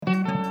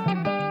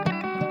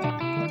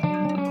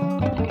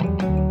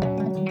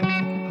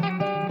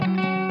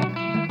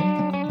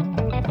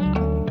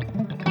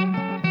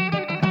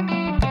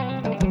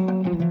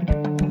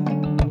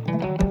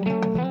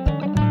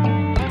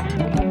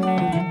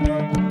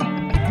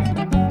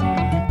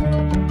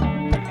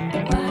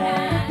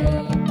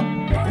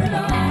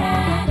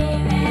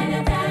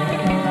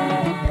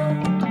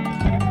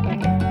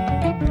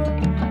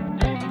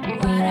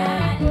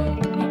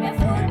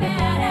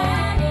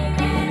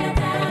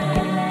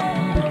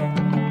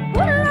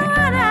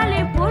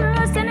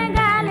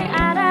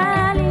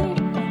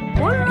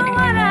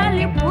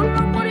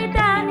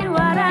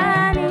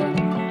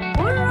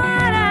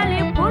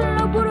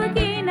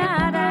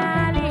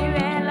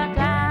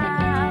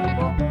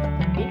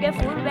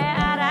fulɓe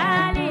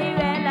arani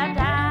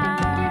welata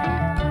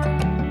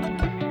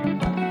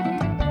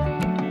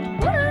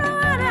pullo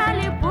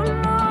arali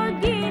pullo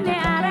guine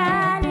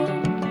arani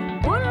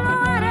pullo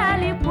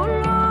arali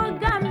pullo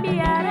gambi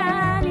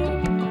arani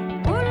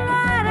pullo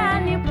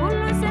arani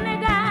pullo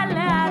sénégal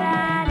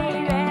arani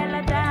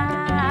welata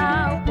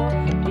ko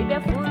ɓiɓe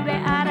fulɓe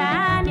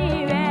arani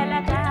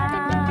welata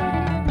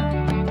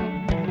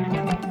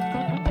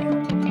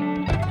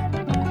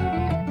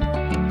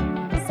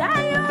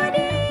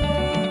sayodi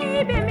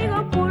ɓe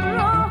migo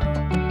pullo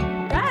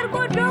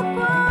gargo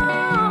dokko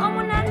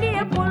omo nandi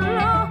e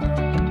pullo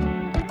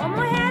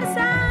omo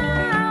hersa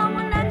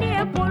omo nandi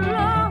e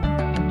pullo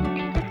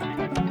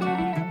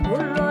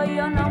pullo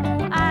yonomu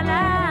ala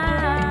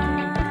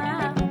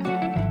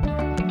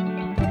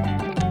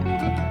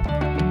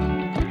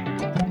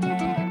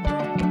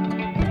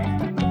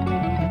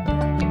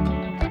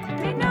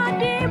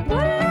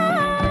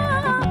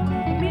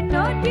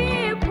minodi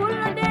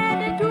pullo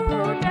dede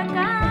tuta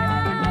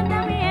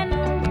kandamien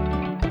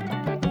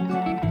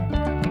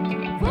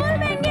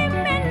fulɓe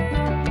gimmen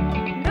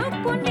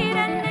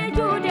dokkundiren ne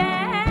juude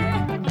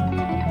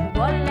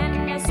gollen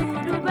ne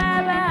suudu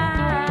baba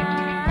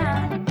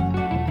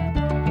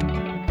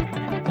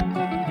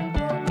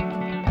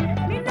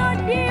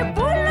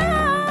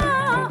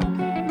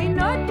mi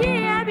noddi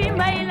abi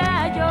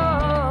mbaylajo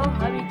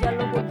abi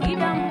jallo ko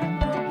kidam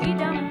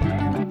kidam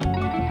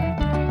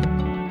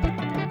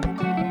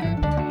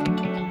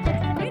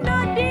mi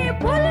noddi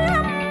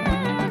pullam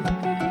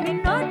mi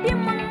noddi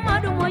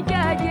mamadou mo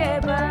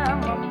jajeba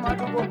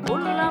mamadou ko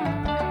pullam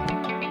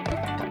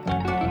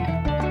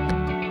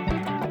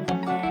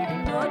mi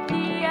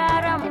noddi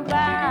aram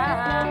ba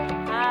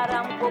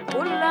aram ko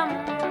pullam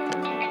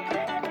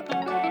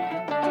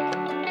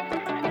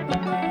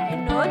mi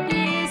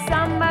noddi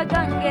samba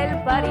gangel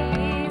pari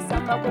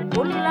samba ko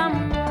pullam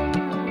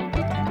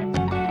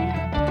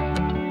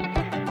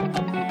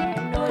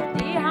mi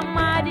noddi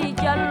hammadi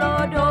jallo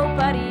dow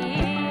pari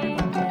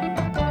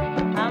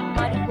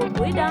hammadi ko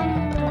kidam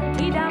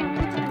kidam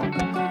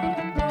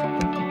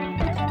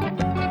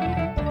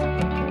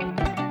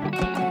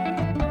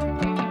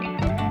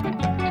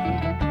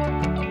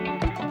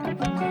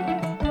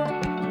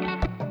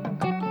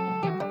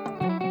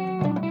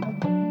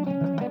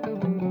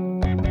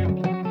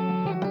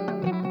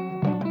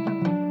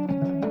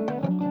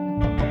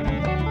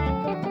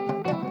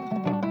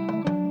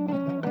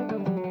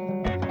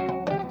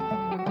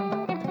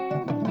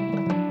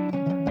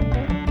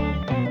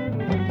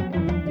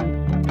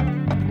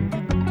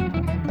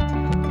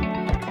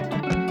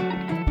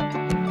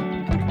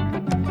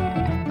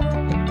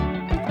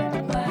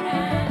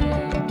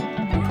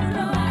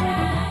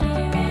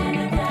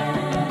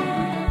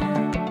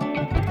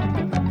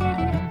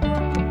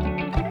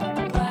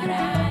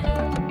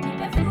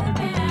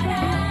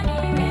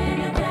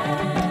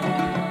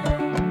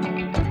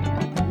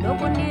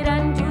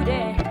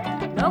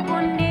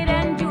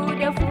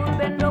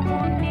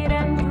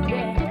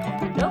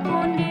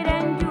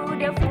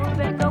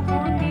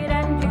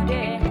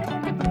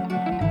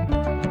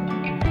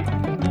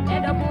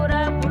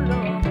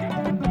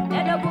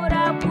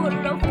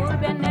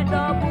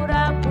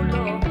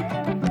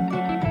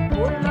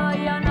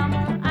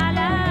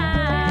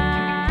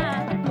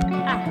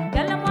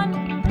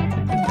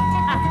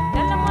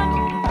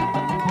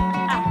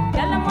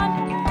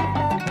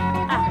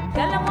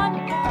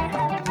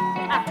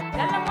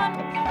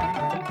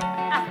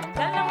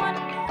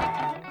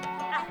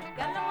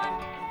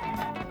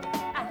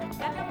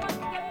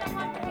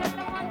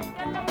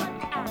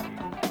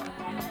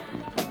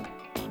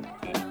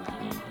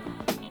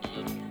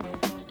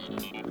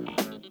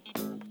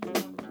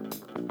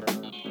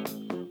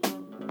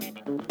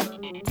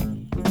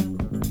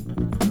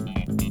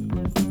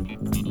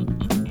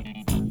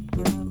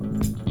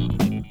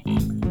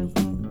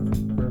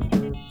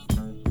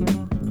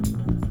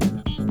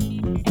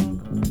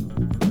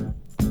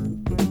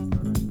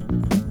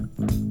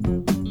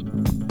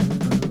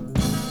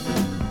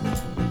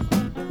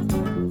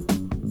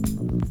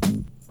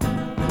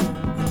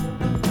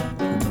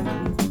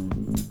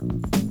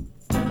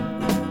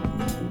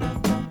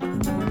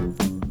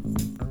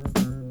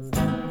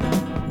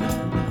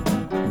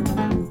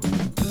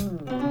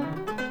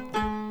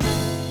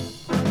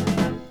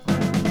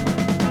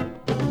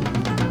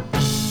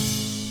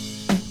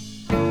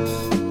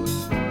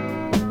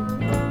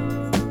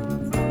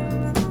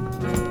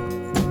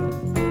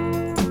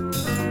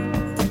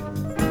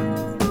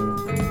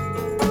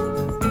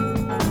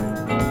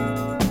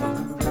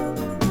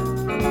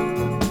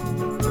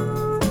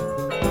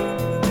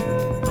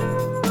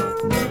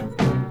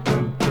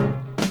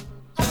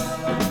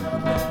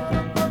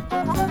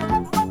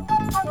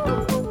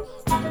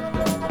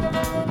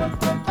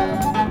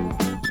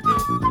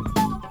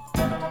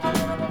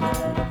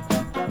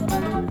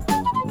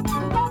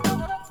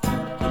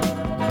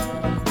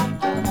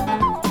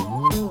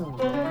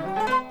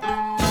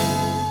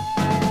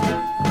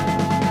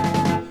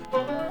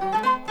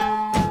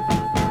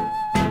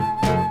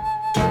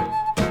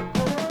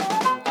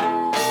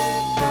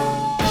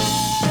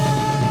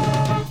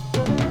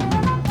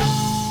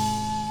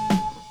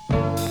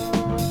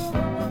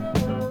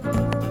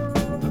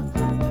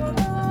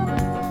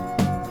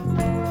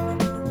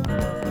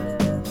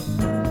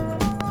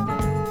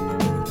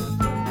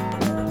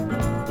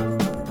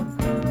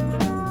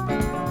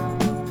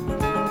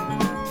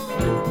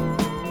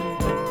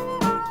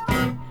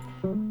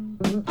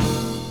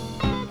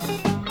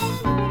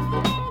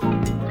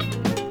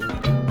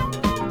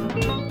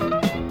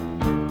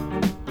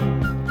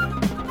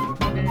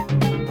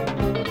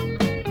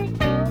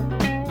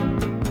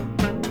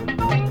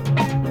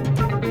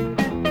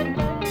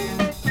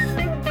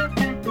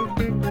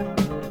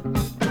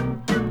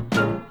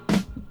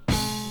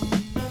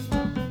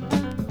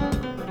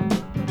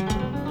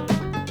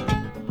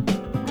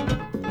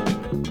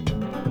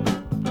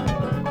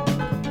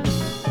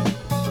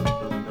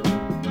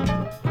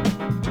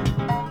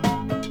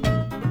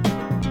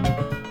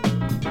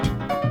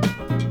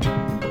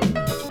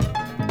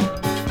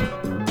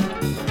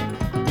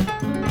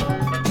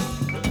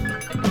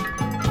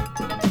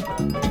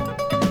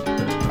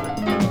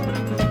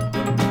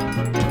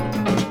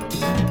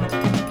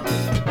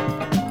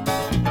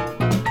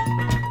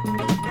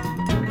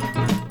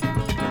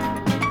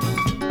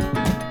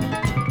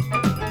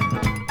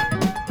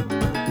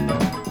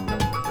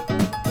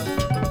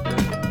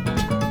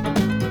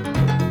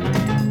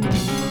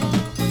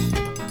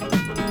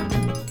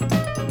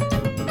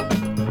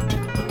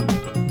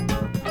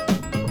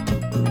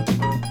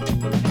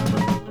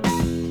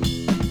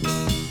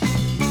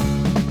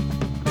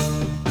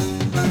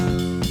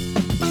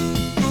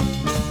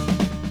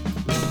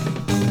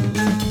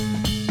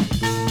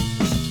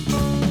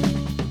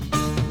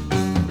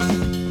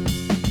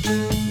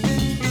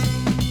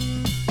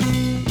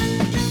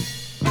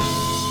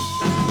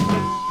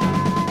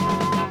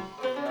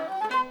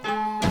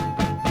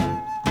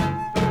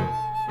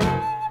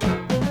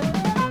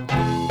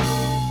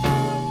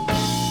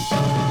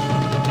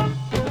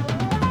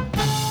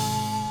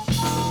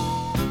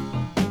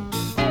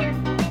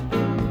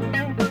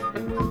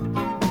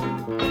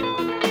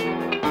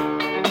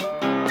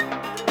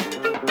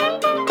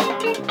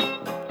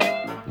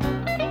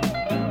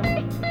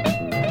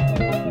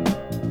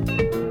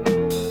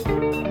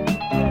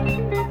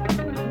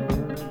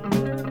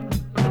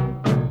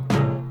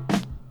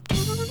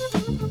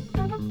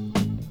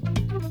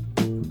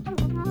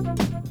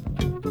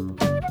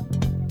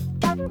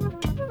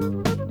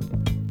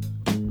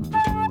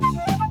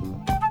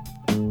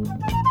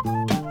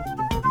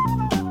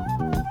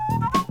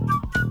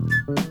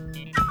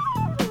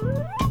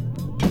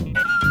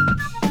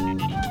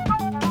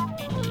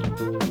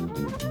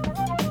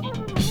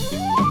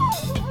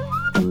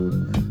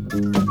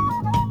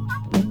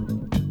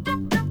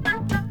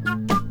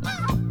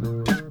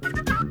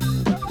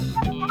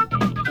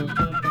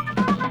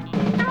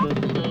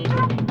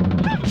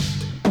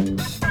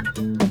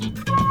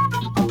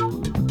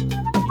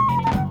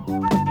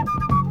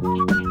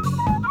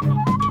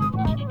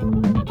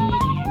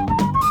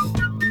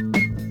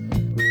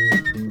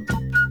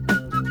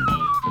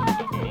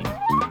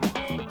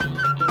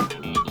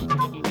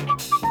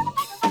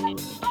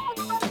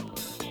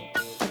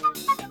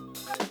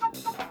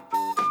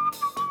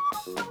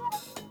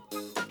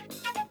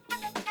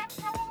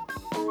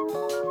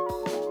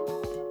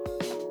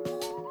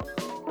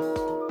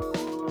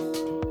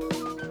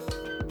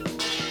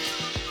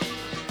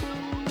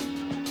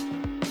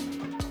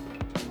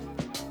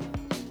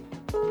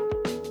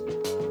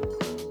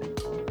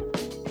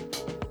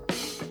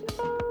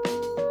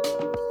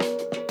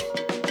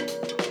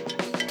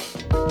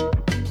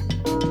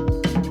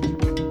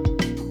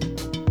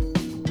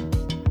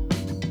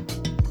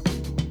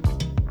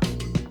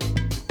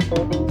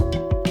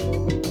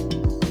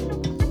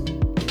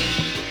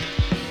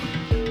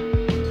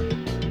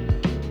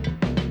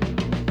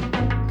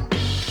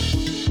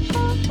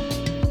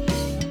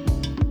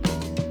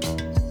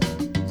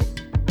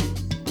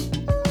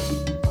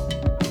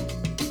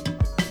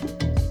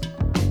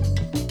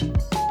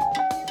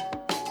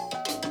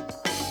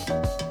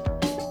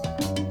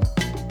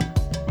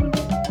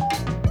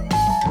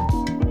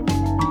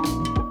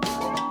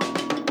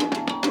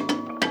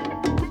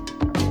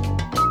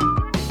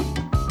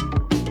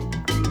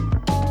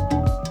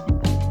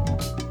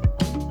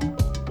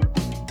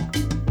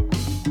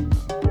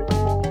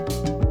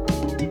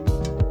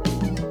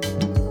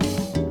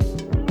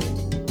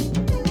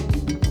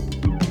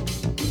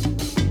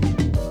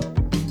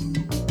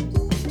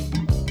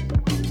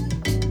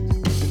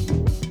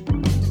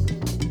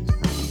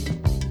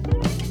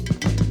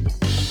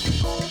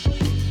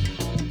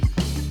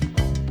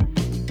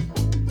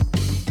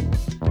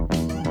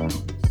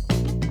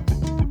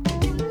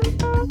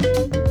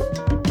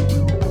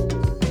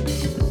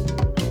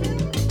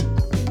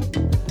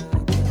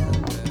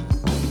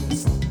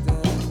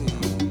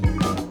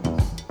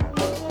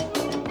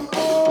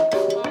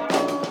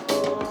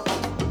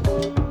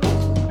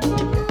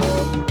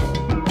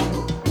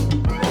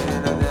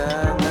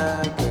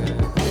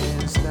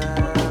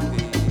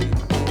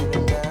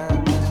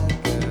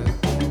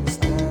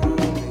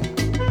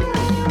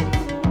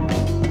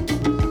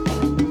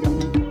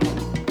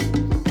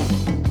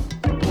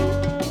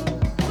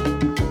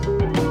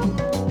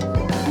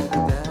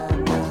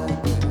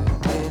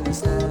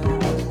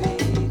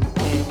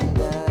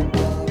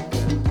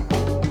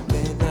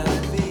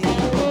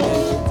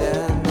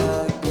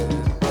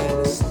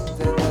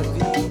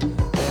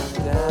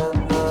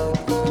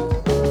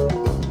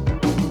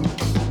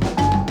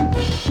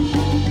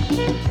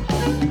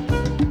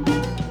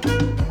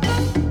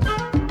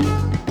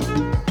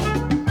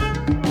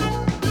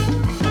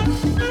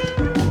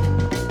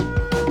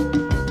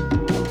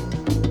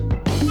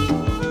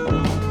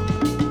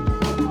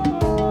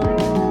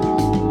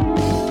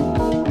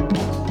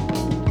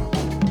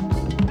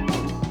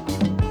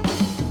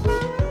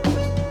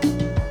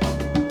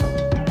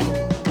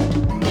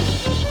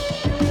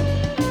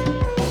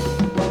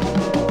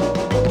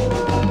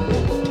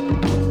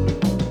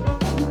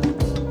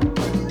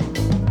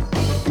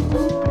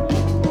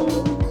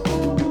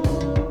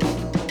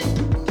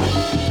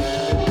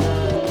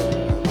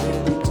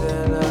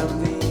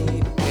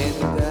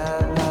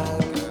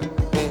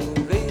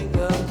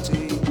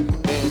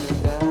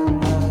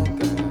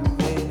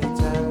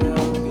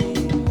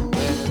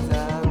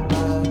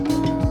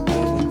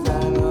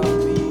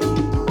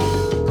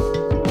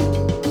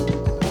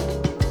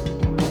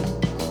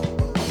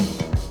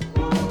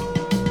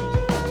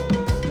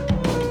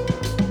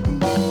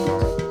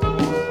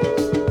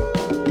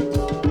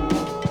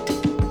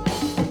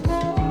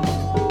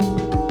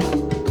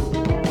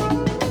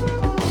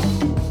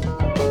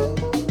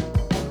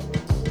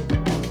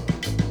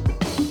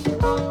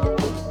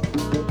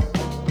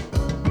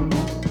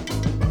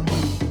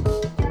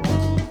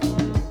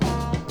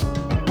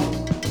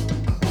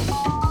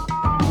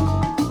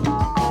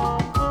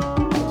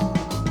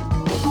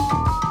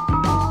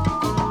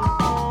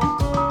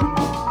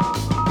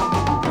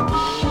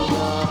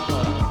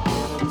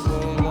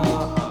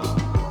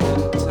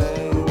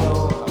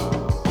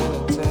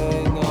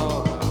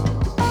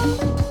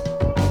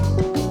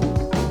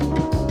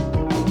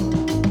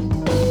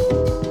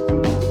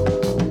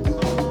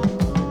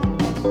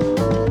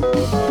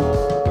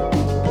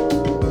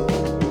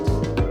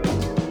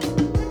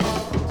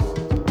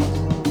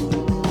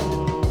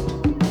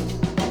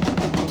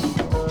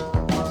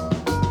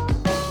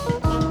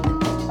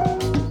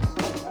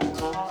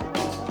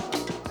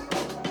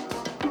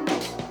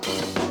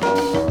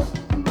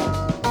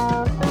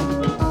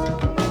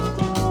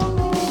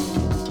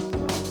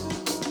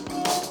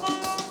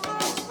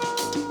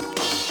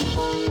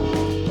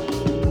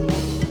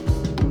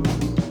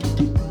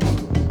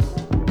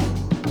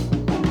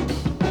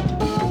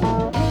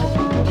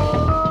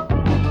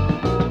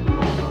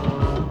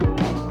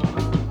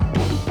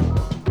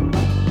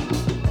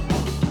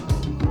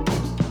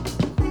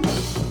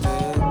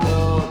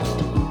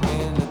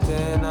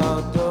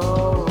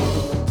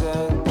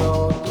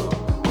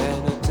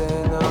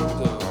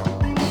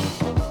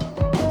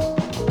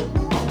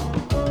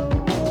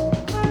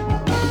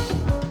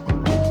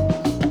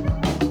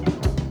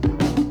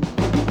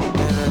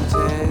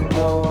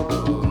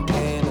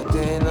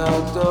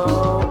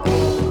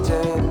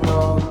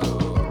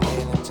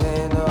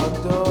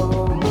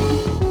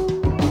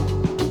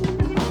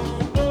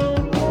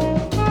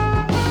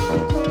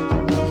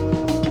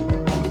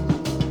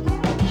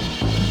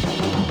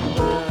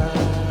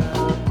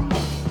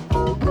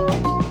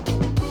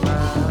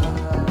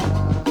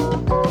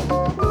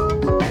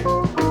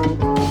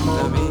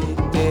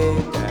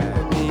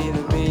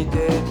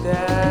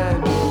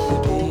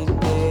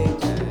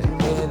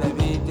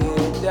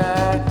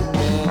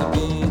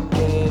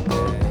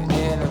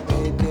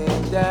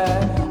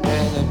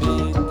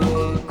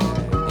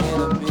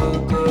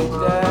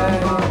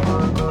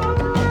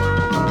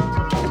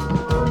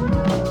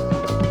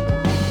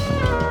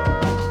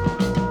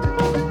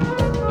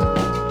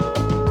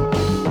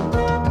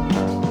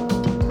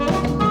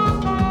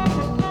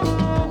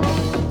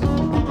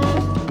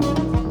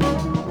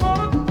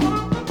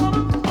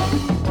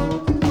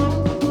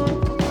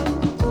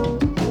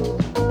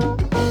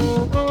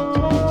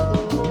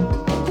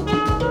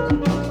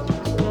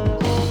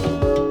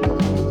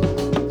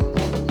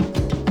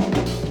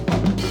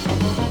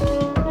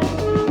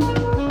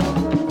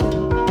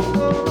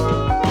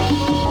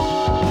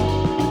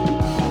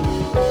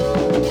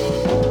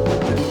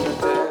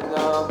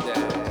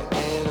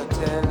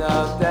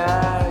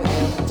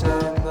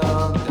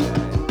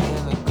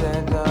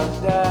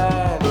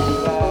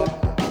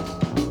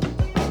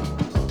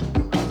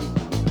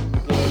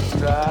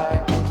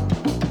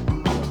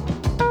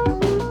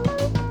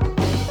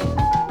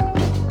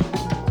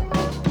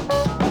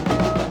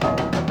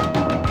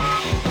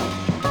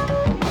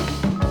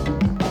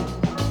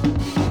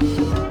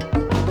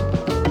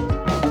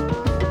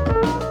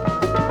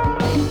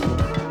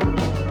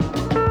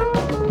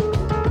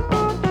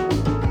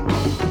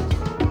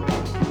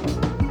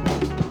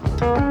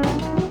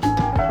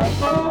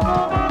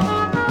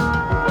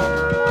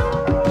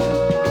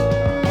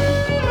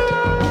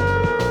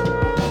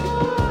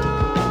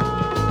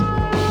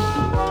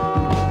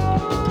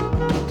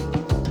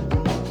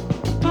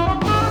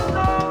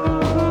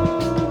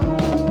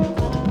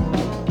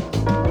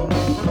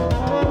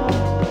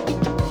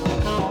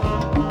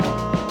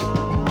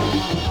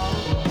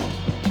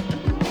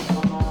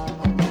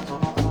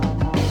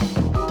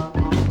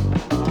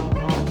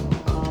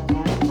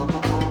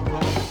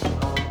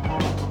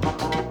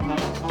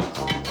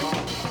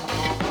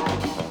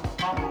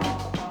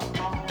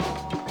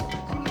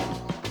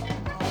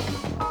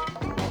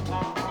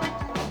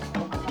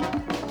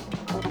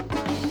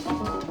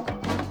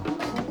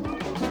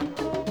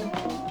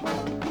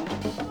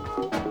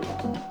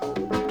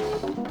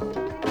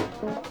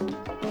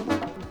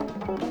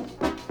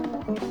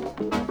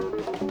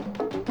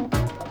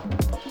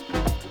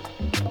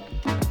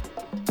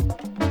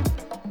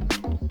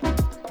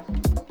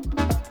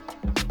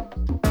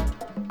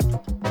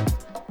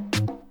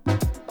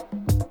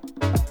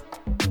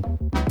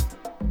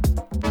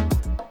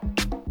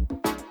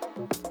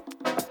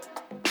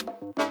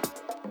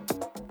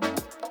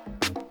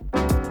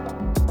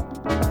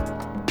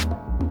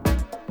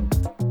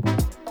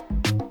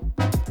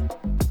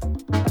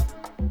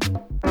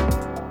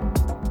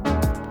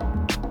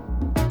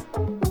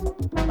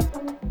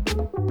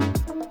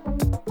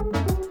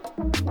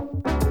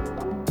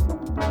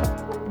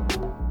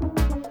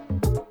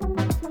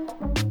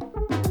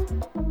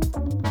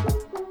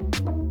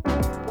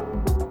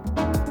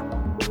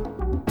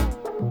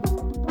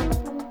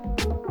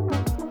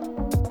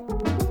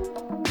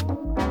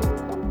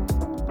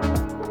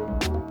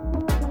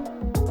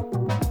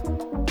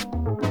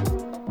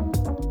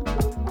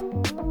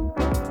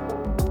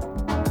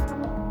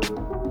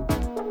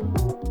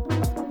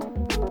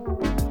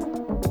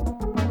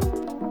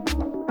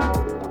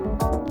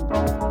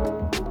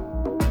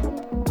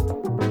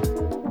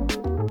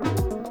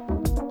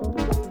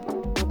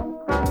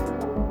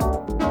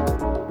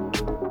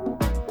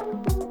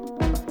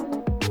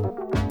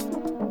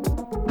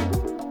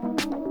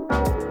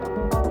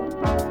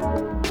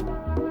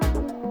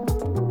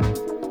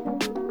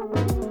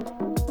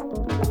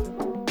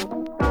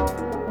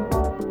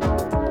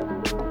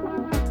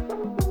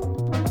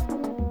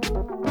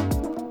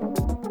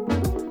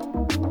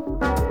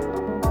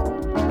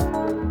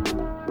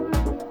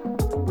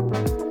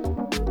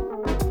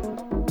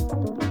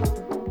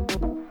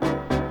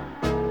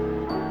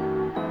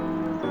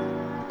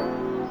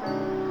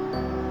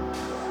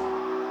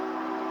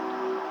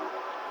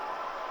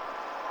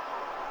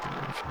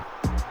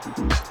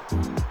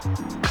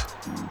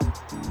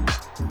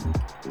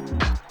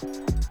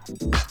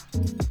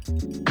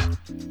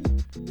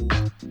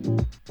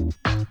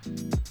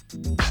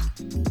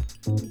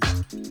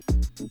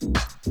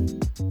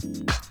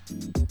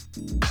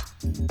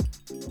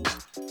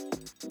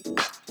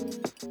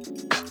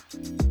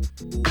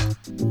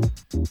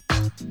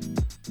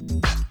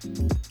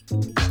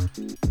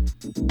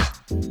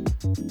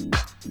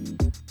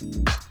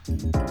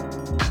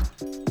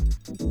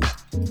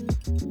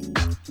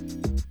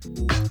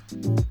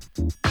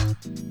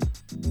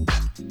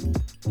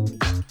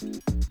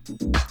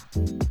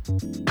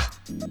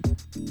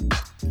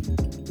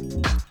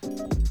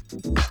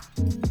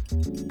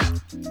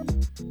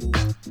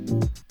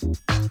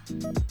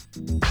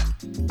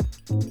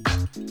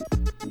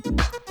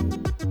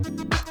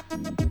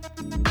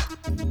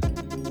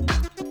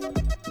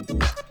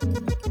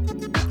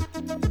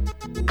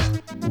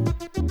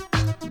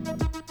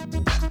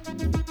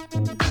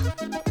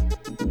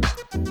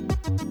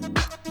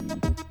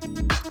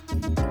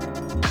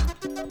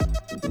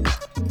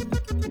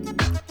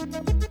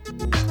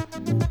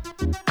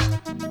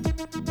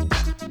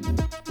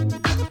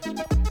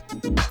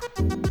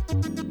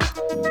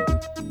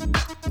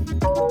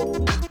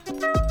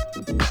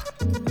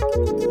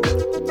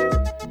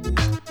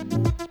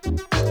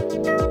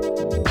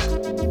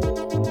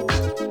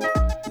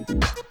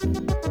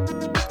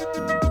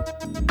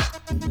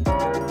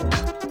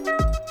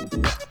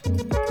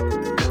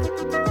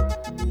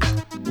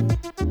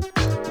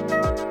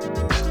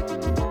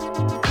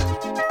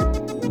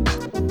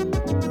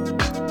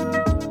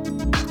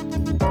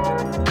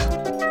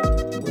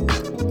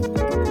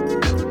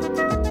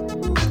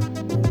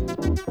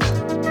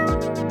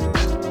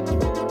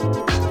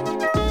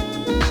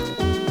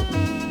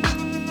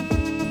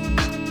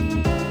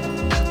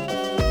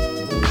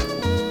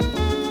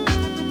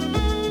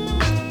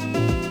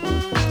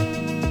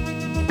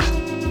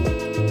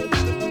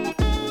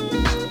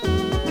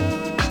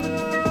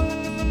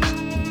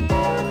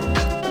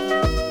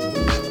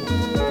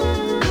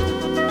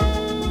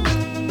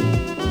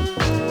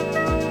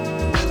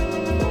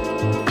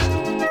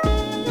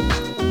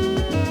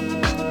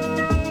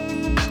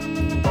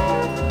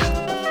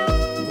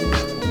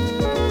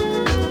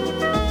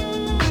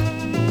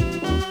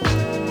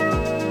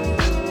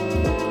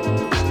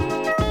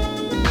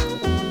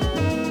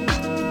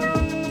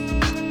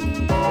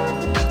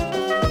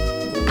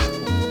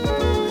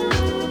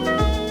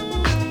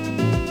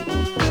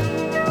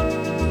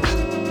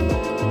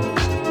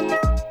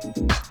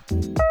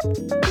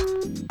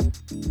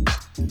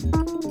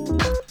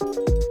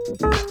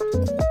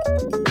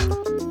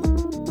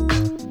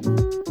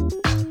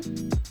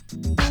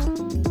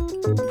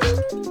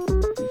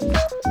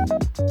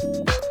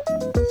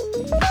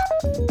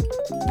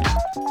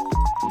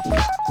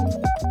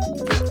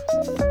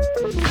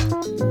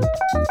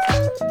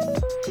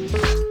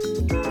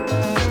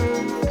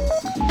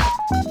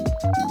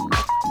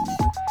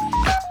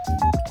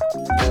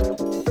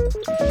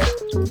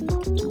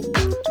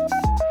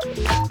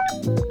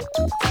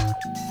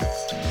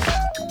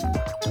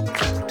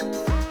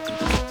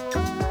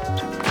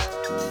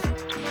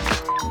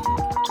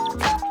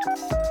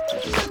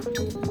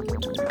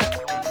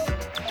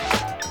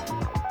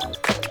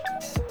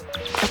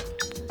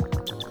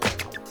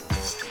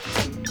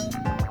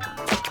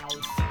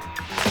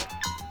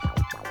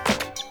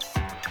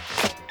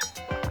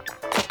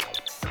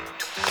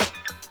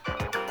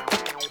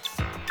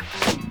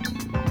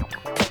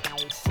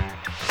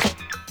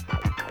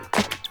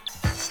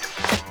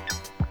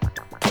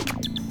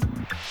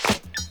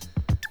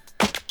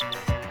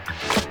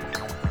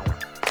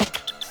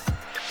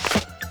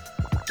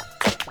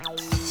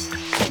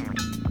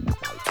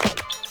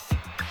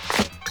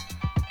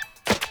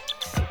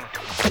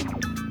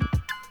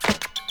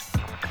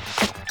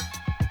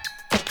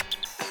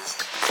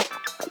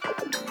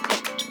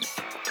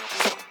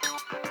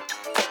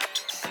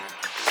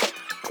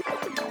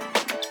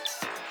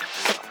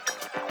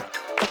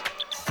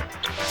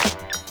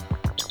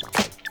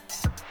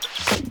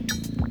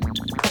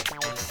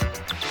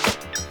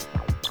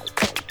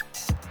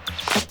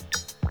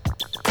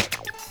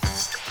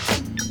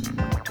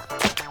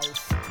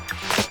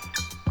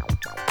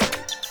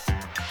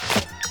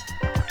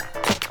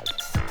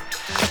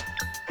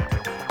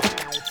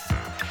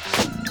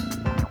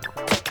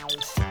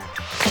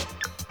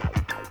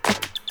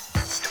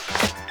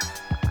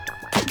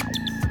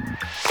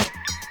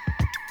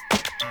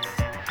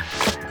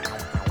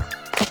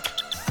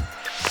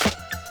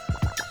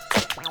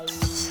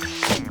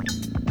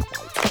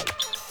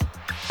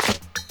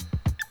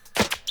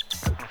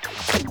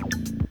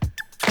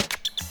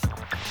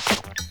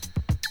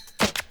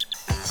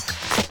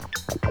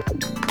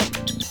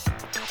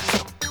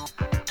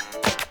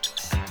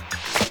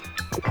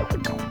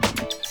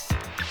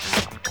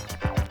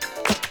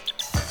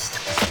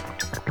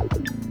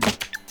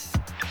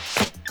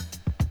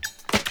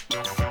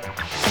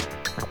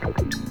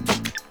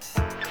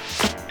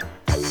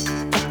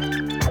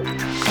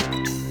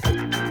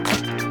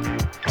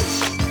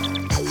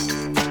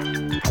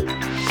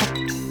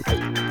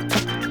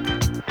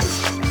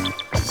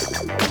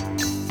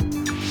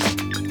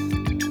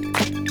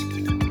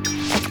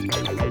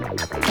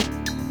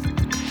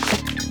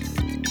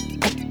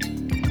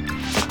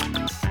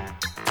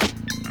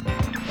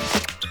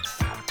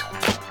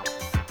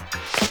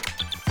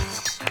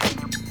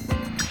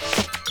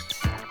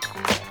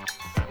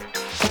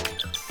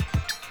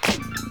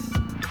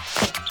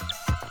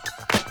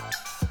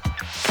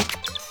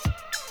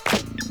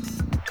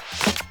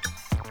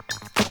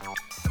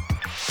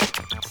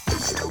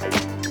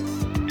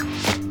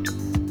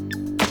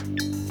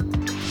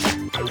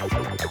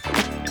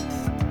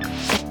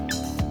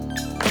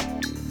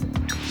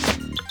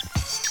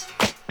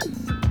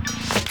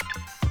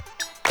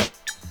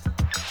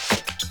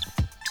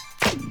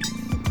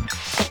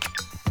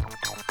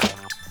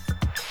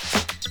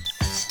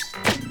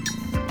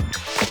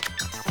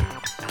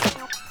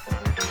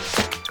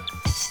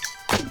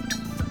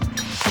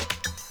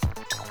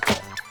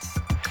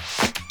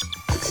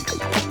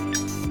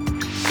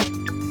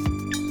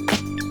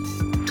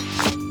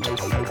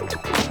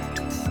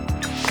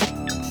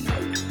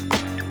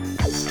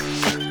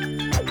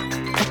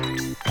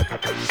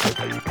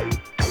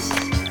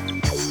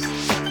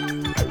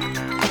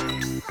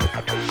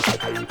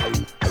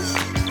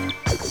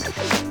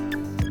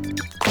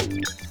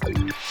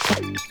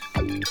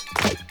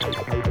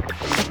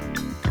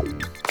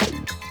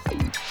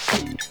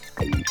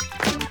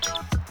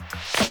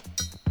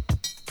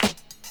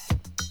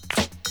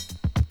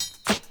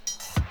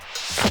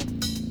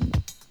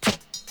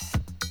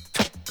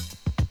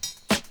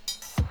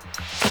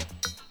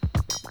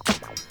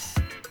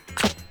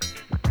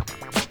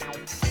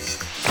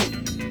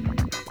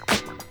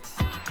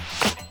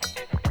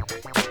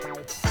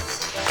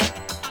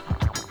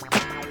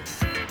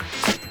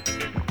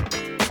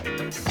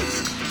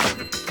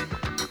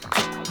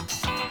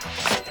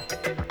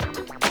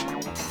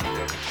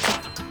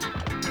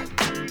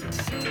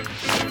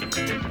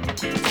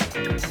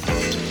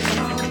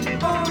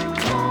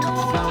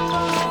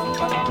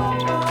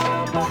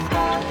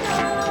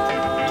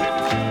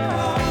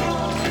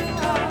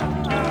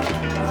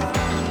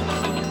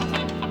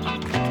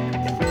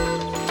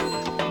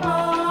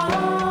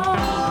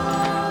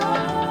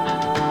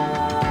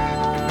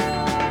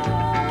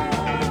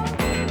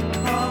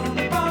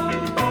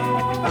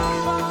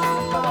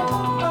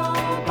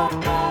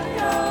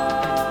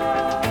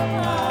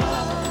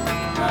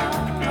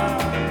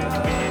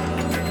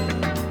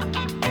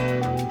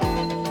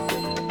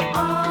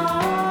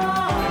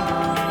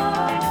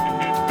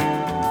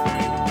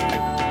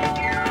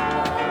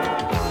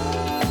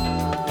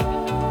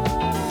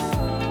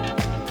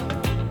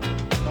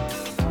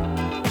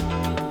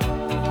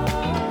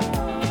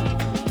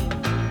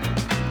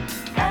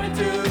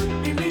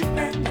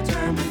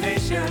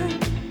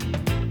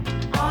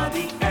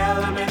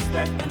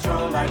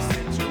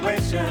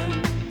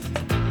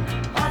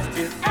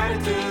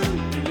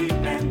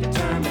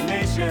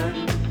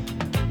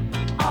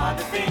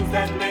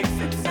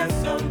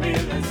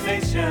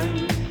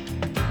destination.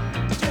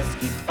 Just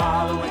keep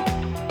following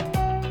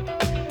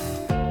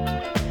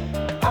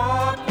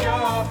up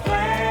your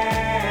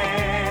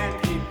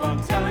plan. Keep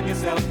on telling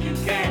yourself you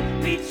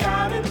can reach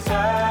out and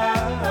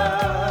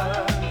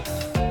touch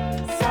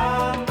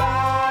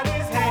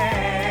somebody's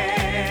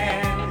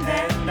hand,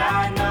 and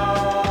I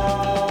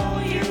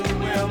know you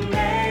will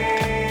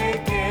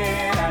make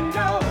it. I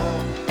know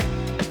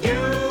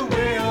you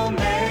will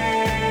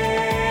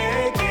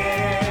make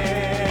it.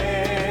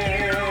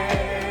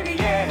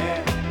 Yeah.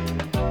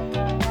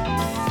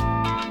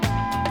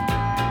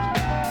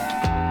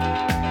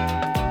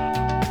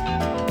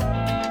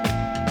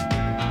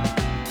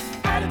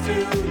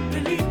 Attitude,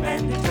 belief,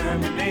 and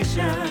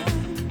determination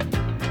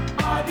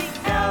are the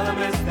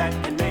elements that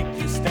can make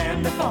you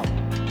stand or fall.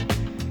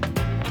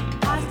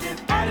 Positive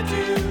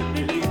attitude,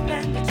 belief,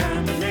 and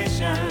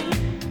determination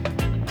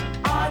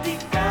are the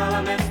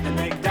elements that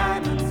make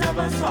diamonds of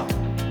us all.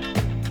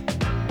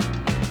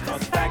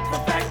 'Cause fact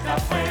for fact, our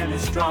plan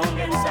is strong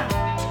and sound,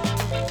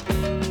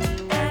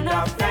 and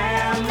our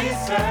family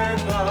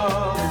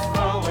circle is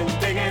growing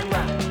big and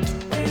round.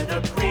 We're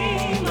the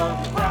cream of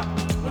the crop.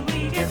 When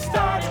we get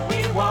started, we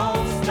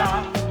won't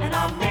stop, and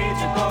our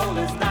major goal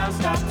is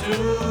non-stop to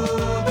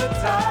the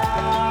top.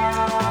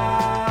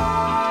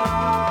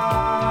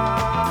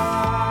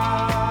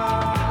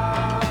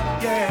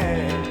 Yeah.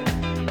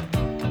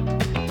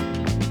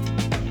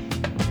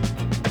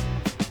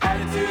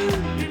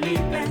 Attitude,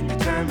 belief, and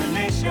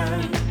determination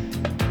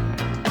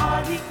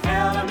are the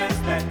elements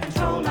that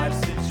control life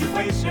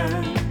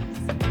situations.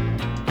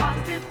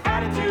 Positive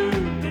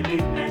attitude,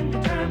 belief, and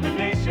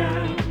determination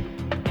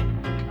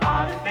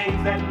are the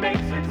things that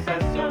make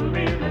success a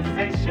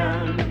realization.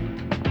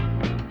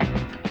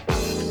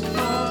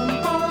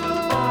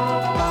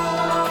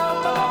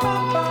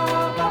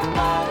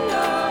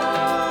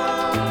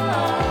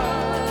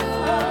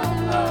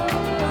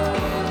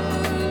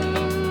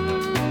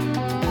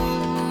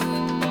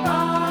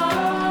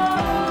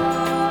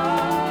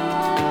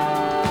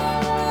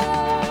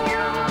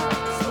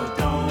 So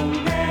don't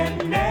let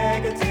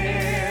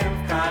negative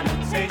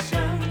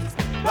connotations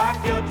block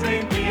your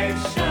dream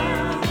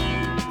creation.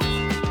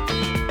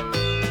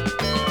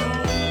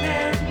 Don't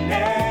let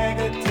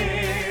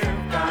negative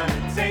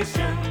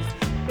connotations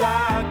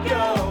block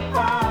your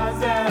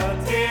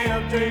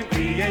positive dream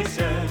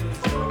creations.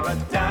 You're a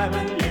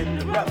diamond in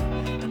the rough,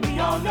 and we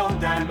all know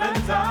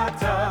diamonds are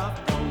tough.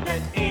 Don't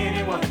let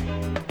anyone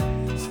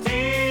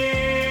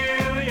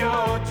steal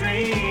your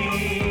dream.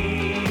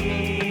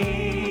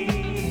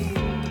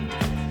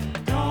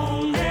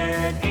 Don't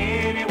let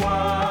anyone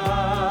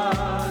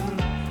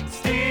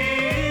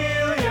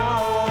steal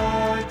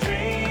your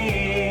dreams.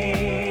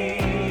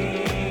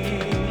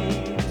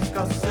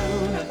 'Cause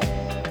sooner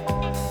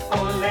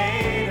or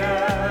later,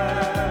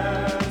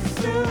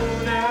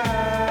 sooner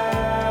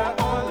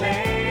or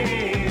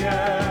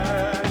later,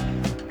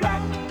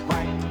 black,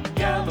 white,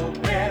 yellow,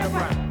 red, or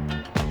brown,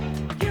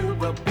 you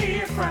will be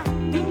a crown.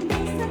 You'll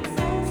be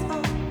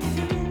successful if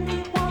you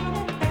really want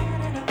it bad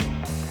enough.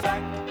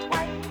 Black,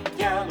 white,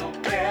 yellow,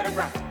 red, or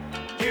brown,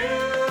 you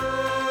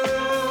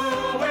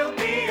will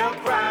be a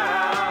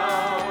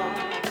crown.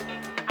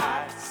 I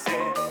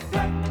said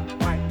black,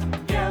 white,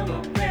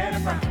 yellow, red,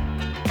 or brown,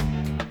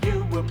 you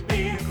will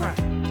be a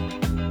crown.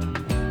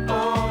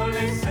 Oh,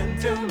 listen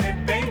to me,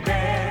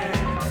 baby.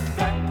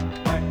 Black,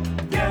 white,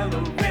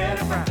 yellow, red,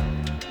 or brown,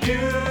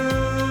 you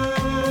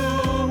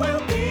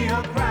will be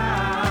a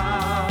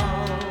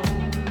crown.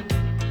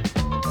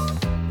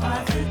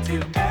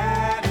 Positive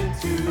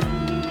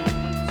attitude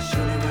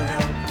surely will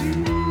help you.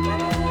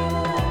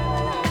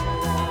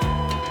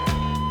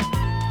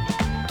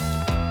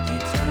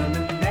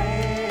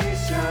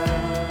 Determination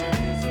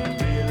is a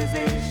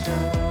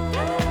realization.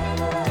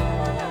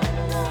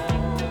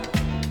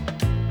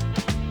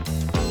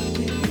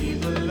 Believe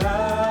the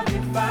love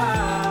you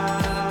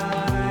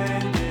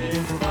find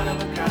is one of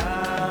a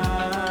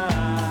kind.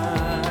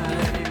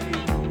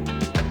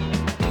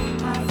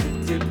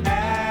 Positive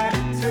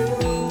attitude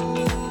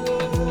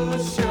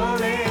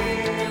surely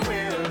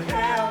will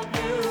help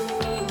you.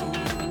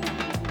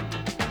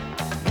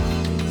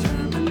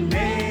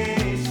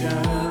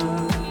 Determination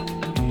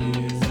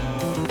is a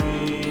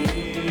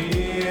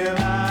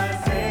realization.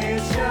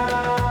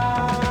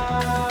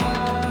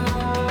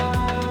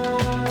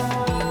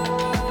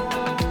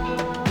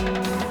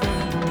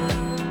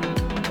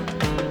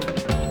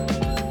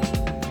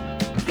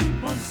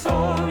 Keep on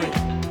soaring,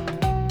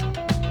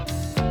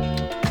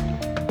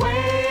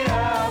 way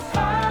up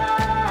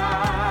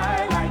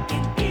high, like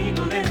an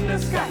eagle in the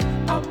sky,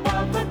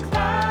 above the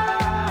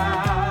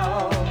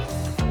clouds.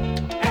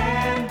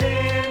 And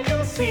then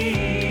you'll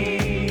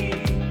see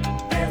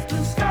there's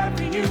blue sky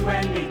for you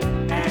and me,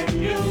 and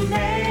you'll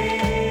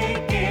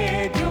make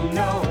it. You'll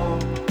know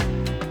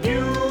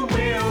you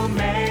will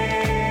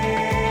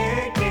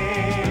make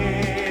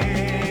it.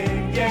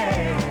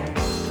 Yeah.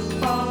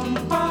 Bum,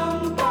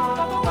 bum,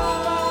 bum, bum,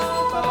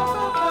 bum,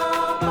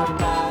 bum,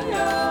 bum,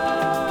 yeah.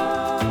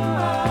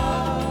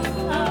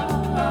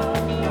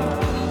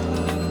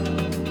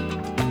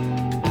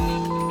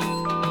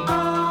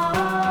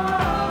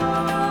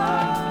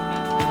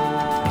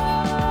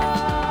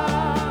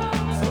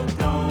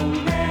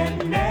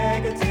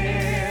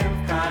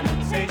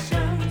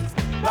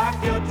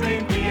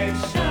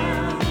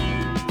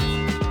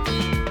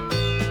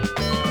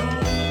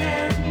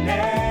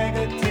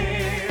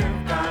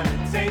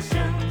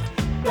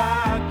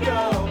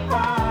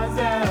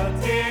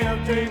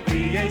 dream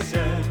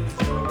creations.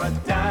 You're a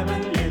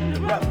diamond in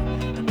the rough,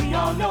 and we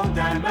all know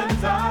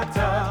diamonds are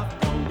tough.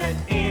 Don't let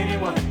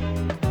anyone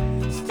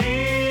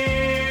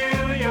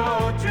steal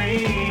your dream.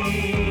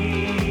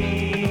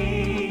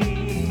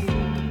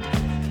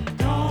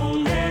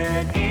 Don't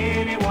let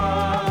anyone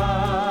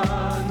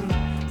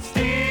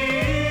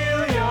steal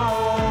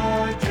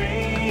your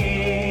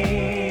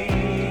dreams.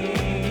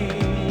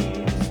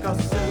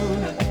 'Cause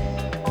sooner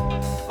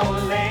or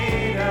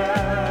later,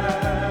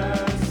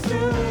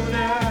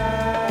 sooner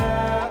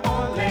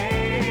or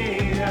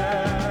later,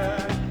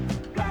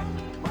 black,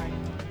 white,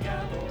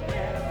 yellow,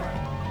 red, or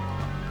brown.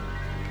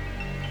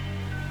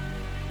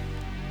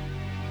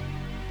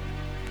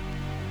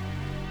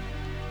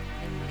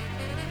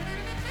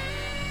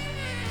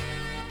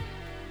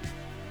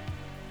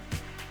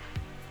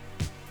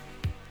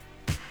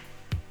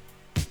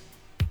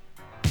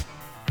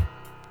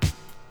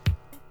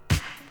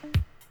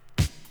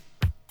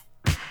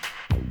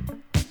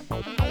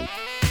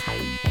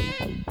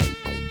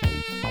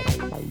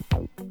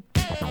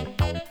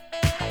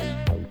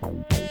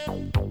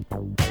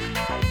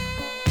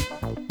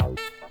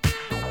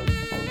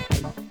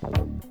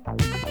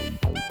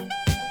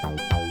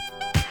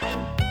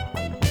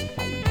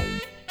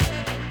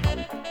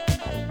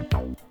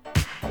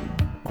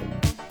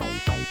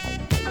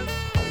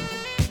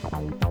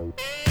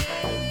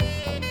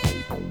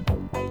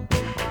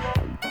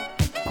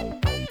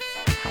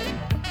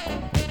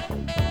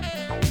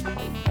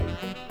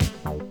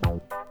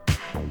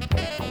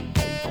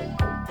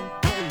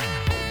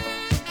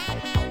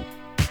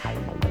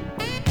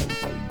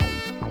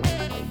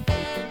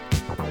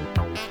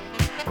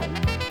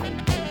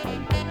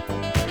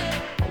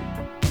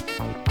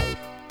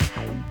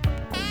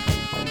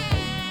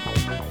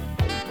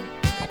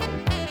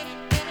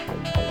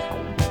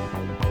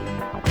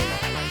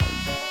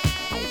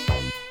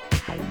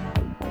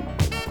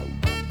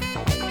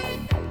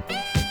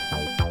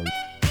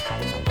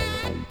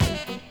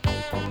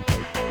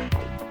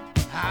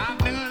 I've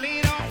been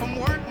laid off from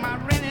work, my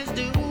rent is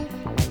due.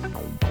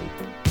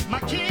 My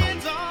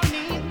kids all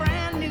need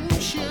brand new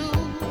shoes.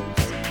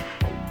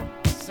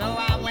 So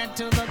I went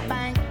to the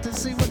bank to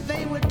see what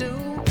they would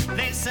do.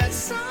 They said,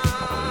 son,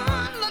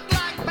 look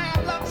like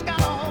bad luck's got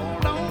a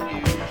hold on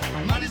you.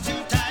 Money's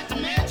too tight to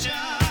mention.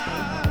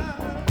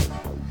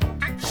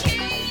 I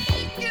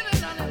can't get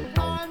an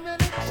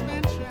unemployment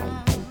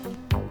extension.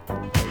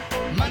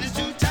 Money's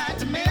too tight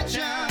to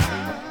mention.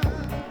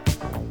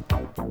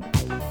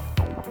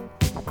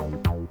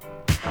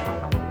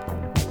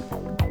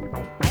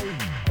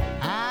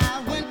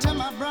 I went to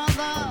my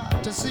brother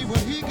to see what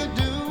he could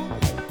do.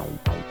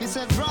 He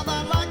said, brother,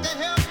 I'd like to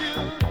help you,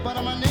 but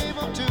I'm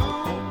unable to.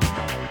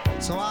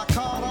 So I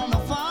called on the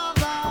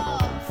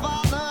Father,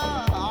 Father,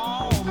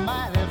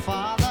 Almighty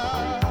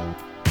Father.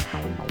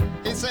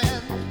 He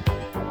said,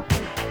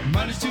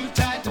 money's too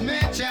tight to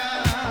mention.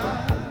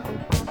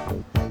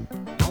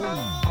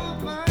 Oh,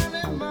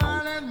 money,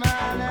 money,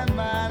 money,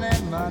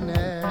 money,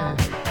 money.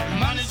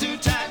 Money's too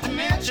tight to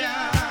mention.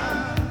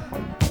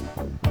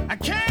 I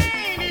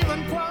can't even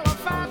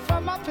qualify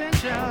for my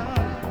pension.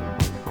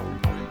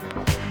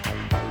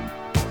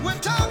 We're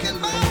talking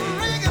about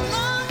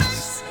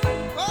Reaganomics.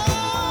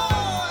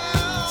 Oh,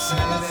 yeah.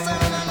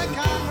 Senate and the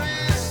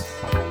Congress.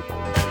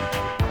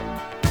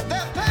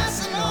 They're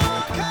passing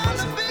all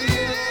kinds of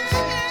bills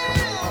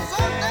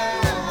up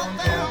there on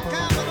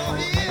Capitol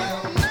Hill.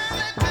 Now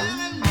they're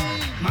telling me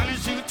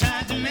money's too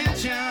tight to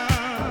mention.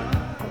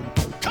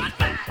 Cut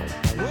back.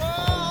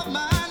 Oh,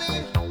 money,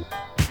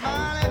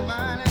 money,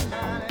 money,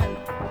 money.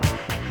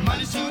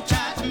 Money's too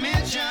tight to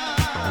mention.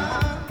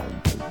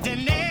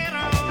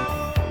 Dinero.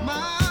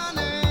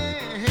 Money.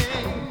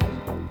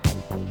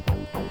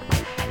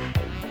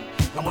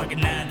 I'm working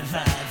 9 to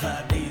 5,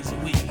 5 days a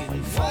week,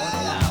 and 40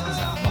 hours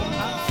I'm on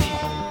my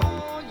feet.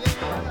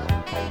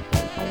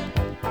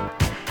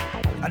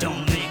 I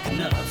don't make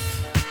enough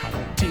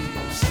to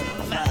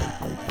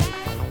survive.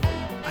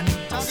 I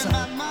need Talking some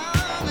about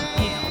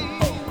money.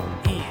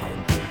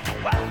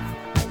 M-O-N-E-Y.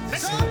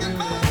 Talking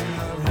about we're in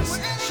a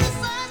recession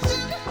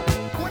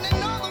when they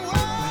know the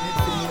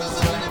world is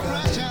in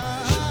depression.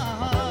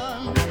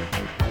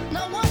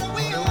 Now what are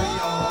we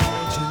all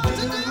to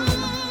do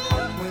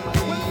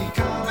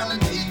when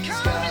the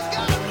economy's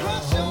got a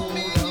crush on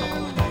me and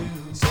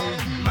you? Said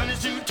Money's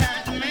too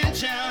tight to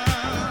mention.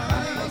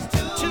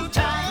 Too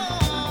tight.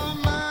 oh,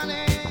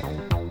 money.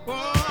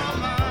 Oh,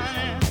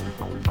 money.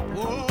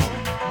 Oh,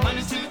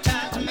 money's too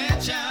tight to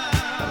mention.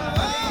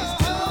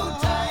 Too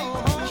tight.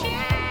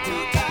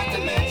 Too tight to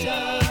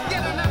mention.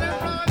 Get an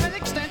unemployment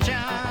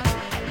extension.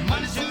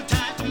 Money's too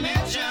tight to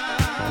mention.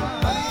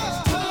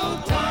 Too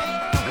tight.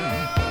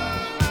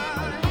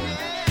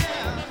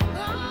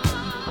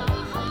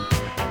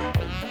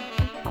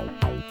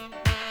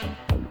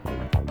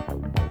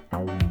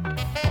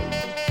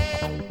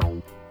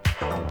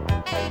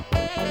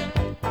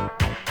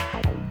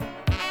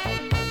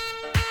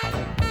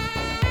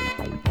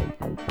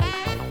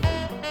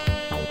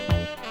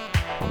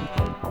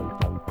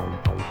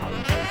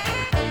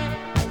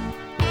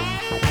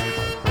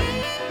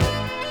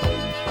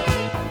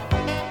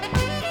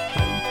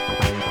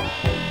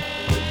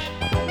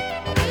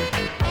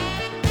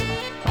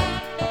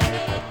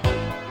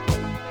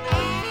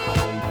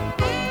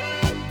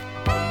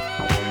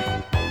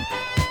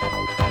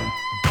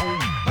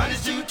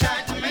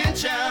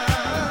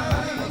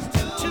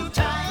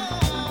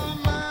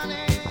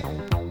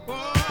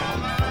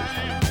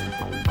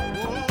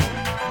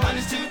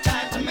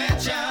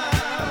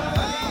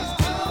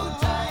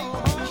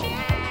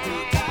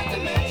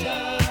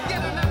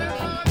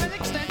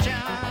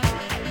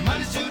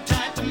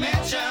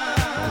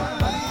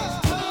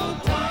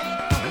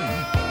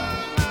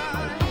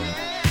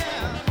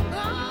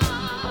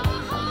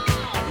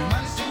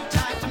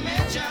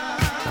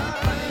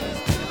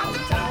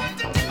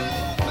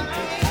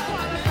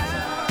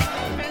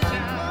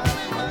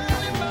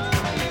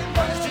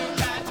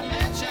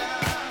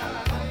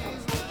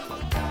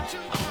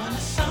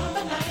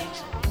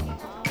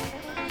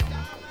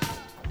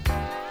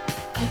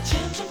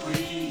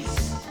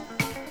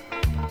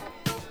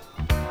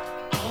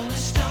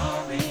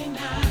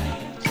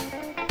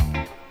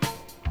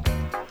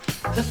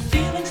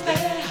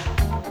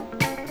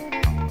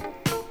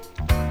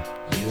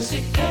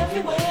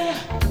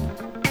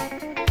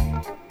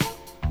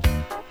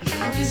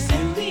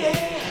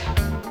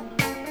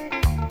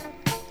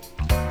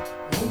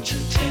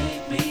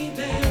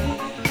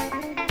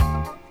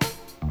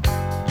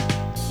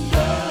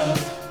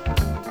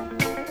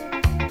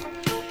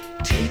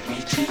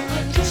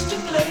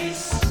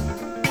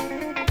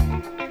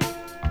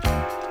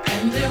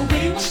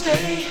 will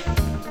stay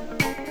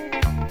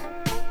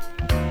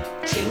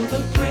till the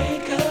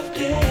break of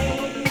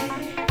day.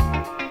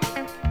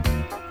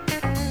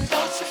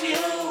 Thoughts of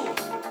you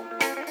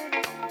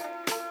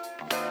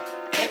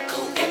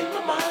echo in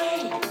my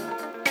mind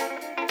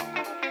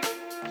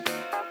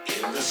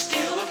in the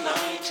still of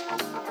night,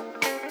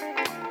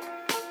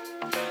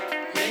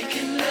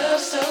 making love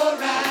so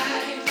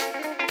right.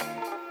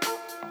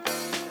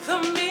 The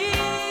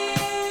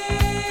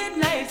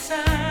midnight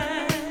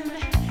sun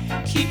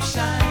keeps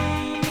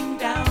shining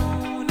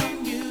down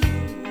on you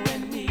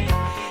and me.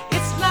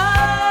 It's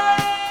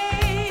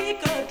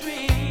like a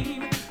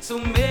dream, so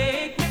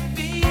make me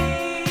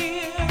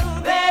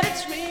feel that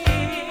it's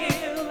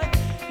real.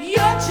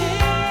 Your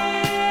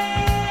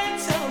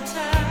gentle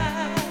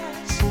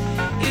touch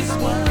is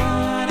what I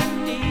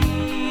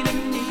need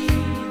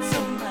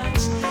so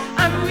much.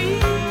 I'm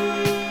reaching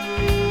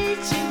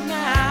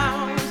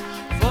out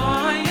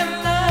for your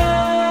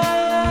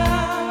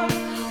love.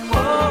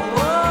 Oh,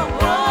 oh,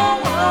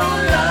 oh, oh,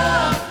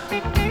 love.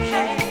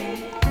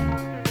 Hey,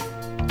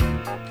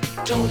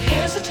 don't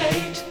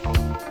hesitate.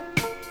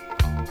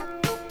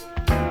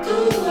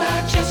 Ooh, I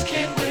just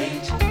can't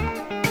wait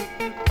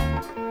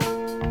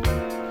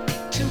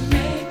to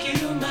make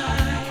you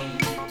mine.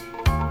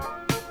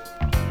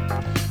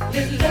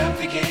 Let love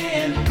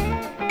begin.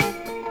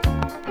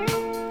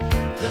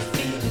 The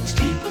feelings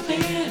deep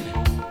within.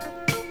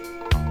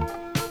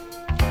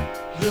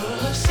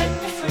 Love set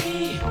me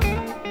free.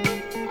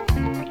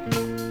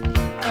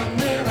 I'm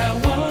where I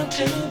want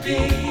to be.